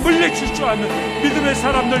유혹을 물리칠 줄 아는 믿음의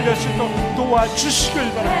사람들 될 수 있도록 도와주시길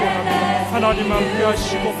바라고 합니다. 하나님 함께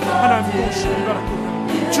하시고 하나님 도우시길 바라고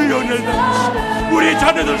합니다. 주여 은혜를 베푸시고 우리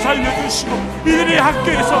자녀들 살려주시고 이들이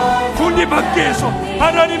학교에서 공립학교에서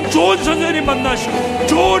하나님 좋은 선생님 만나시고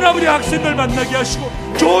좋은 아버지 학생들 만나게 하시고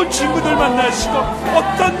좋은 친구들 만나시고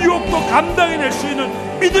어떤 유혹도 감당해낼 수 있는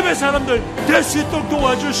믿음의 사람들 될 수 있도록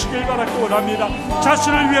도와주시길 바라고 원합니다.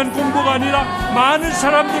 자신을 위한 공부가 아니라 많은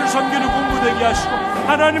사람들을 섬기는 공부 되게 하시고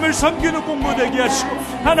하나님을 섬기는 공부 되게 하시고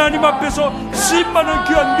하나님 앞에서 수많은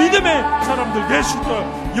귀한 믿음의 사람들 될 수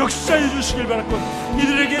있도록 역사해 주시길 바라고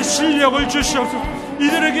이들에게 실력을 주시옵소서.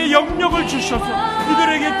 이들에게 영력을 주시옵소서.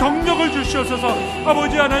 이들에게 덕력을 주시옵소서.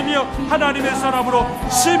 아버지 하나님이여 하나님의 사람으로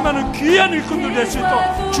수많은 귀한 일꾼들 될 수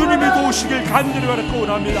있도록 주님이 도우시길 간절히 바라고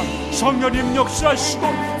원합니다. 성령님 역사하시고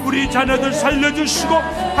우리 자녀들 살려주시고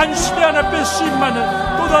한 시대 하나님의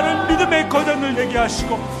수많은 또 다른 믿음의 거장을 되게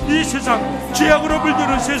하시고 이 세상 죄악으로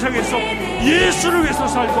물드는 세상에서 예수를 위해서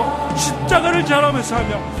살고 십자가를 전하면서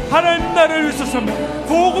하며 하나님 나라를 위해서 살며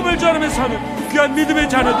복음을 전하면서 하는 귀한 믿음의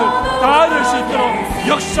자녀들 다 될 수 있도록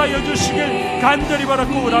역사여 주시길 간절히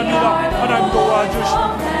바라고 원합니다. 하나님 도와주시고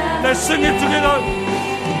Let's sing it together.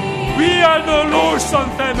 We are the Lord's Son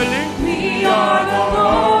family. We are the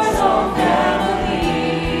Lord's Son family.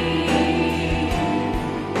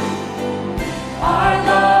 Our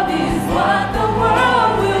love is what the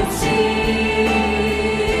world will see.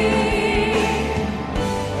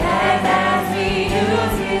 And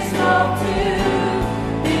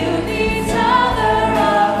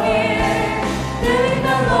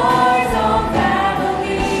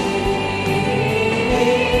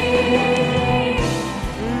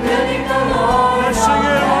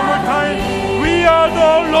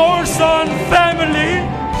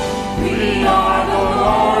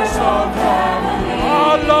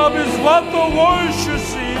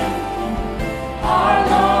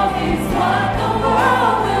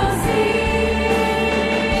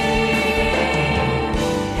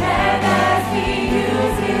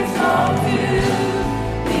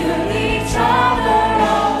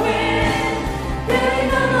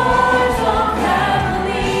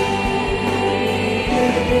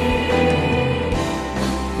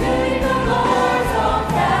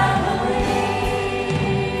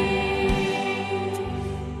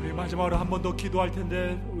번 더 기도할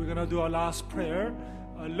텐데 we're gonna do our last prayer.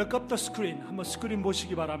 Look up the screen. 한번 스크린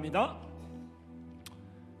보시기 바랍니다.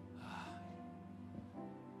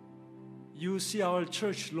 You see our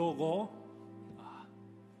church logo.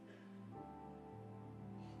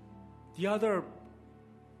 The other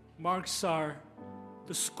marks are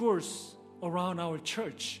the schools around our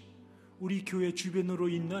church. 우리 교회 주변으로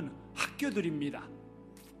있는 학교들입니다.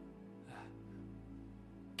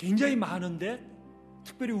 굉장히 많은데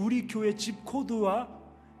특별히 우리 교회 집 코드와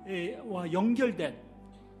연결된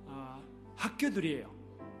학교들이에요.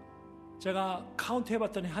 제가 카운트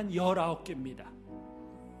해봤더니 한 19개입니다.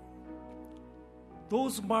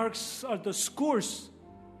 Those marks are the schools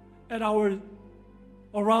at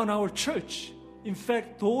around our church. In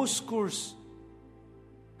fact, those schools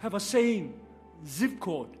have a same zip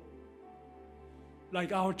code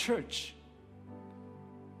like our church.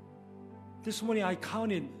 This morning I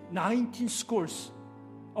counted 19 schools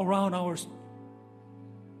around our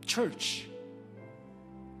church.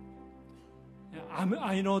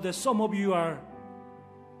 I know that some of you are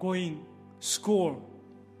going school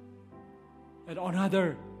at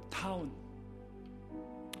another town,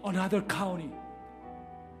 another county.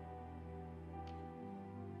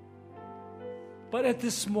 But at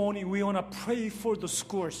this morning, we want to pray for the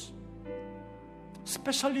schools,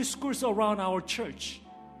 especially schools around our church.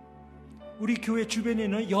 우리 교회 주변에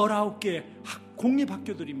있는 19개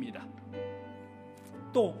공립학교들입니다.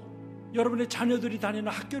 또 여러분의 자녀들이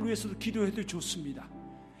다니는 학교를 위해서도 기도해도 좋습니다.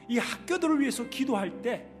 이 학교들을 위해서 기도할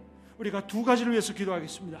때 우리가 두 가지를 위해서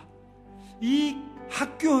기도하겠습니다. 이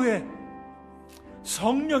학교에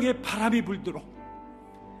성령의 바람이 불도록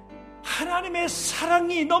하나님의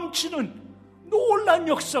사랑이 넘치는 놀라운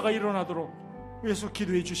역사가 일어나도록 위해서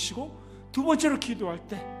기도해 주시고, 두 번째로 기도할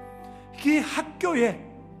때 이 학교에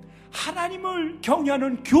하나님을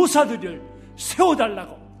경외하는 교사들을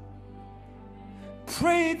세워달라고.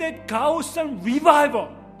 Pray that God send revival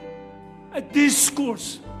at these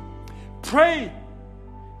schools. Pray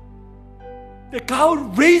that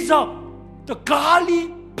God raise up the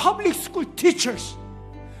godly public school teachers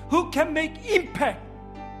who can make impact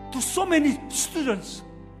to so many students.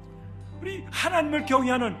 우리 하나님을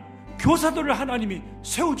경외하는 교사들을 하나님이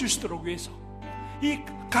세워주시도록 위해서 이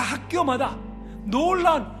각 학교마다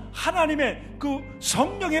놀라운 하나님의 그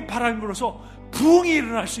성령의 바람이 불어서 부흥이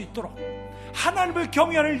일어날 수 있도록, 하나님을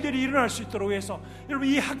경외하는 일들이 일어날 수 있도록 해서 여러분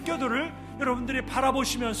이 학교들을 여러분들이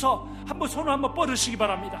바라보시면서 한번 손을 한번 뻗으시기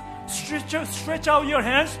바랍니다. Stretch out your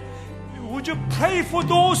hands. Would you pray for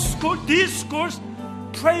these schools?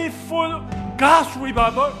 Pray for God's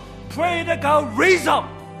revival. Pray that God raise up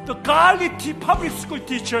the godly public school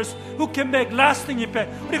teachers who can make lasting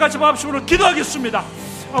impact. 우리 같이 마음속으로 기도하겠습니다.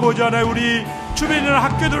 아버지 하나님, 우리 주변에 있는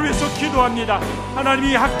학교들을 위해서 기도합니다. 하나님,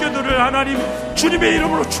 이 학교들을 하나님 주님의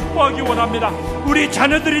이름으로 축복하기 원합니다. 우리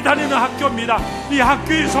자녀들이 다니는 학교입니다. 이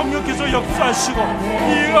학교에 성령께서 역사하시고,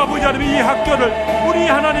 이 아버지 하나님, 이 학교를 우리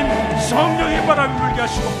하나님 성령의 바람이 불게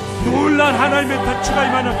하시고 놀란 하나님의 터치가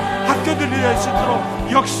임하는 학교들이 될 수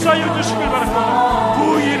있도록 역사하여 주시길 바랍니다.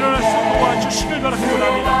 부흥이 일어날 수 있도록 도와주시길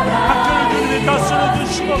바랍니다. 학교를 주님이 다스려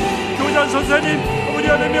주시고, 교장 선생님, 아버지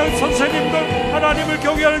하나님 선생님들, 하나님을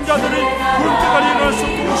경외하는 자들이 불때가 일어날 수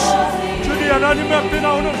있도록 주님 하나님 앞에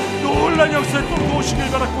나오는 놀란 역사에 또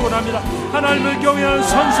도우시길 바라고 원합니다. 하나님을 경외하는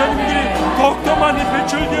선생님들이 더욱더 많이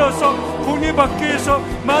배출되어서 공립학교에서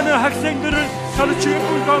많은 학생들을 가르치는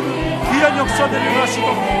불가한 귀한 역사들이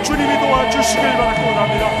일어나시고 주님이 도와주시길 바라고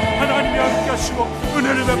원합니다. 하나님이 함께 하시고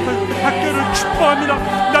은혜를 베풀 학교를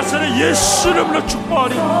축복합니다. 나사렛 예수 이름으로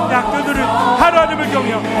축복하니 이 학교들을 하나님을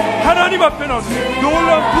경외하고 하나님 앞에 나오는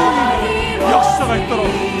놀라운 부흥의 역사가 있도록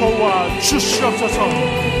도와주시옵소서.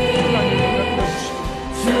 하나님을 베푸시고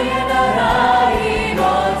주의 나라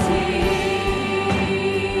이루어지.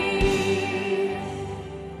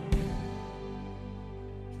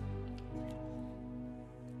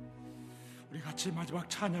 우리 같이 마지막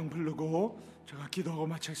찬양 부르고 제가 기도하고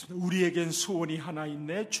마치겠습니다. 우리에겐 소원이 하나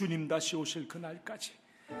있네, 주님 다시 오실 그날까지.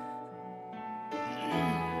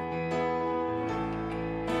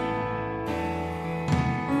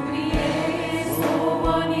 우리에겐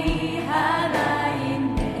소원이 하나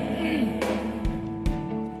있네,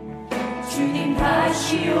 주님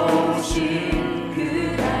다시 오실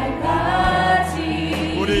그날까지.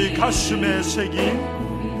 우리 가슴에 새긴,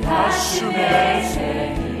 우리 가슴에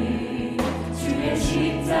새긴 주의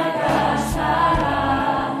십자가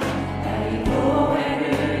사랑, 나의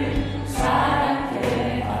교회를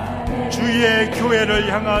사랑케 하네. 주의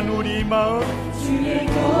교회를 향한 우리 마음, 주의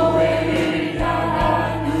교회를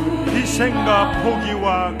향한 우리 희생과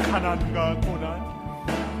포기와 가난과 고난,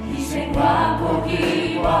 희생과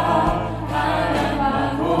포기와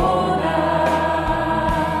가난과 고난,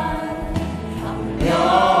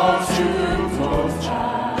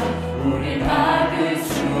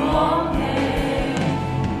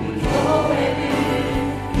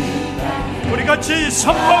 우리 같이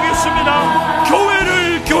선포하겠습니다.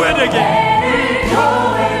 교회를 교회되게.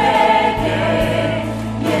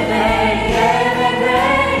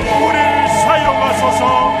 우리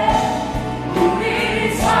사용하소서.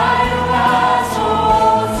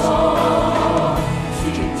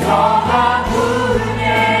 진정한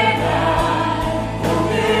은혜가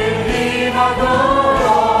오늘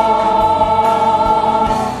임하도록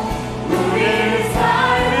우리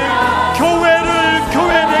사용하소서. 교회를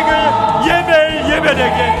교회되게, 예배를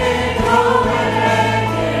예배되게.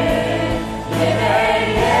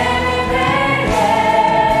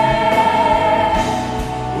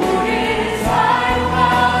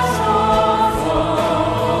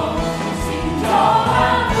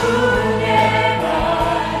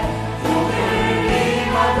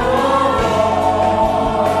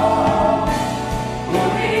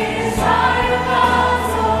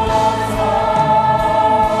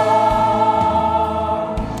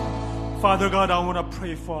 Father God, I want to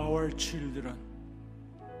pray for our children,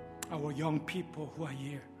 our young people who are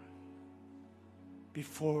here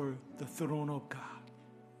before the throne of God.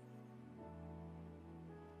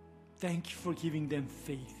 Thank you for giving them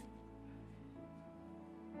faith.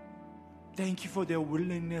 Thank you for their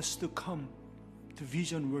willingness to come to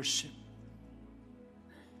Vision Worship,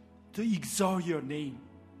 to exalt your name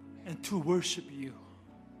and to worship you.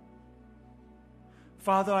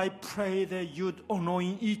 Father, I pray that you'd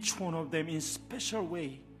anoint each one of them in a special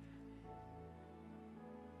way.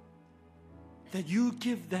 That you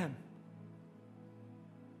give them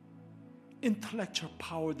intellectual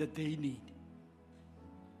power that they need.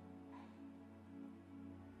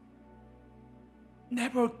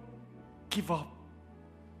 Never give up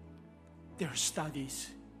their studies.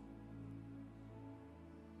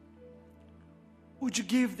 Would you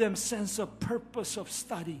give them sense of purpose of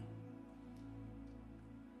studying?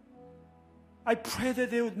 I pray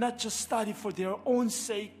that they would not just study for their own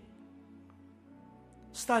sake,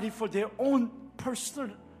 study for their own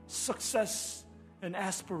personal success and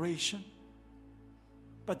aspiration,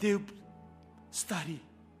 but they would study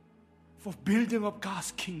for building up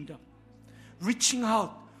God's kingdom, reaching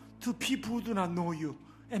out to people who do not know you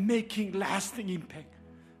and making lasting impact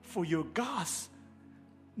for your God's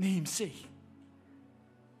name's sake.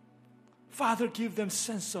 Father, give them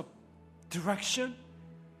sense of direction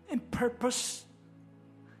and purpose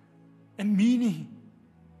and meaning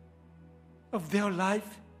of their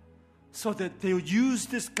life so that they'll use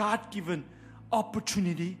this God-given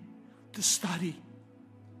opportunity to study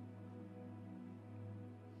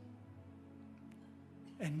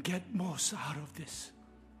and get most out of this.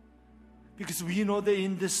 Because we know that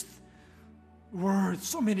in this world,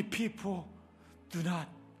 so many people do not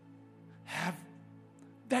have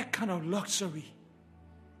that kind of luxury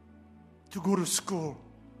to go to school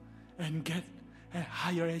and get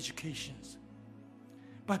higher educations.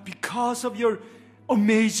 But because of your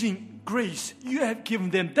amazing grace, you have given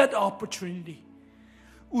them that opportunity.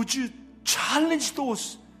 Would you challenge our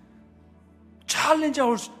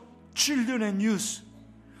children and youth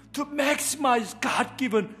to maximize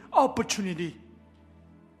God-given opportunity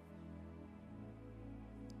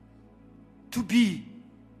to be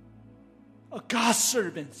a God's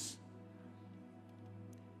servants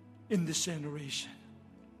in this generation?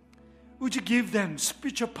 Would you give them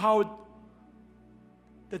spiritual power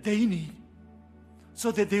that they need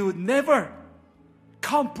so that they would never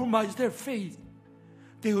compromise their faith?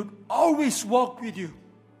 They would always walk with you,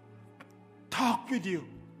 talk with you.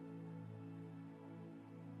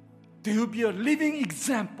 They will be a living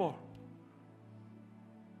example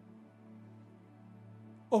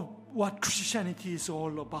of what Christianity is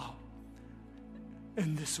all about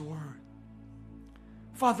in this world.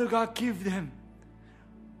 Father God, give them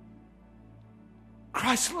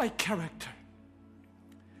Christ-like character.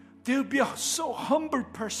 They will be a so humble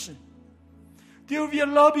person. They will be a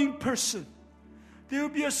loving person. They will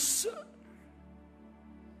be a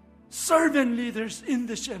servant leaders in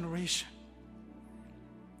this generation.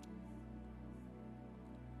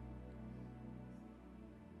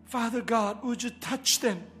 Father God, would you touch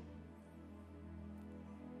them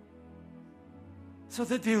so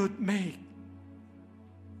that they would make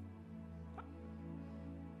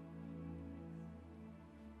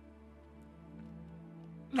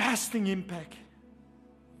lasting impact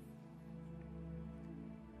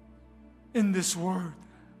in this world.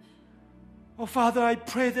 Oh, Father, I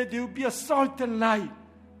pray that there will be a salt and light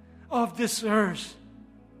of this earth.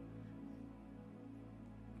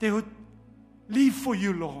 They would live for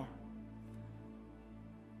you, Lord.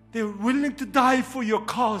 They're willing to die for your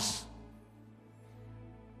cause.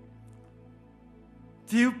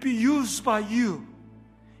 They'll be used by you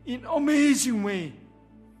in amazing way,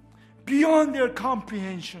 beyond their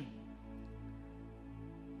comprehension.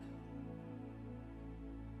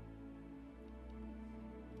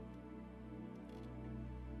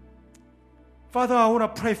 Father, I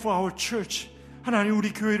want to pray for our church. 하나님,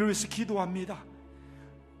 우리 교회를 위해서 기도합니다.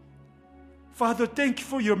 Father, thank you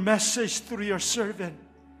for your message through your servant,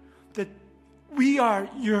 that we are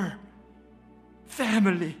your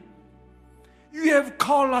family. You have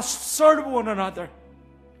called us to serve one another.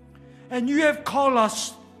 And you have called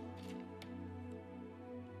us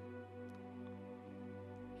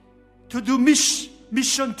to do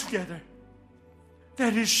mission together.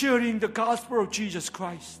 That is sharing the gospel of Jesus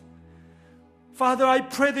Christ. Father, I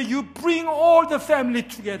pray that you bring all the family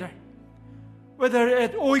together. Whether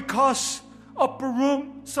at Oikos, upper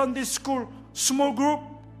room, Sunday school, small group,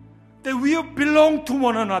 that we belong to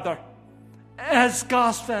one another as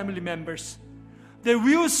God's family members. That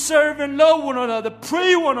we will serve and love one another,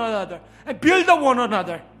 pray one another, and build up one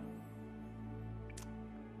another.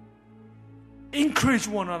 Encourage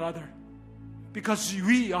one another. Because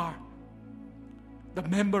we are the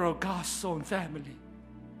member of God's own family.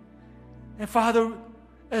 And Father,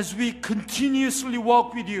 as we continuously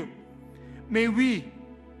walk with you, may we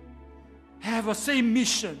have the same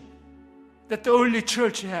mission that the early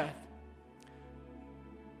church had.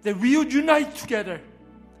 That we would unite together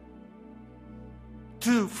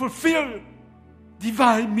to fulfill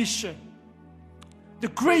divine mission, the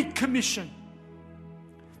Great Commission,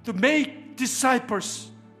 to make disciples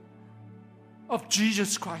of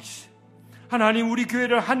Jesus Christ. 하나님, 우리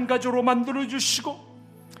교회를 한 가족으로 만들어 주시고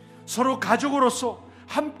서로 가족으로서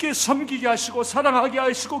함께 섬기게 하시고 사랑하게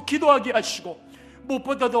하시고 기도하게 하시고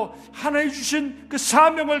무엇보다도 하나님 주신 그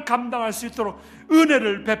사명을 감당할 수 있도록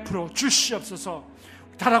은혜를 베풀어 주시옵소서.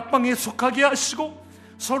 다락방에 속하게 하시고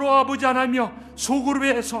서로 아버지 하나며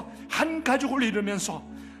소그룹에서 한 가족을 이루면서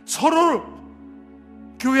서로를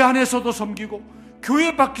교회 안에서도 섬기고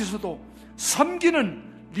교회 밖에서도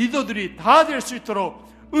섬기는 리더들이 다 될 수 있도록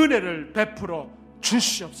은혜를 베풀어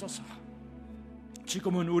주시옵소서.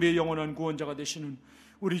 지금은 우리의 영원한 구원자가 되시는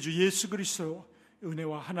우리 주 예수 그리스도의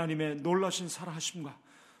은혜와 하나님의 놀라신 살아하심과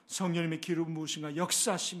성령님의 기름 부으심과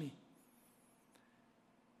역사하심이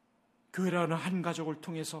교회라는 한 가족을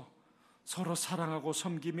통해서 서로 사랑하고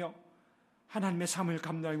섬기며 하나님의 삶을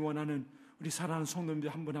감당하기 원하는 우리 사랑하는 성도님들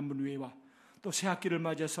한 분 한 분 위에와 또 새학기를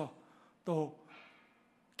맞이해서 또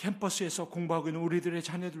캠퍼스에서 공부하고 있는 우리들의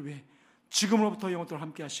자녀들 위해 지금으로부터 영원토록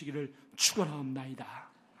함께 하시기를 축원하옵나이다.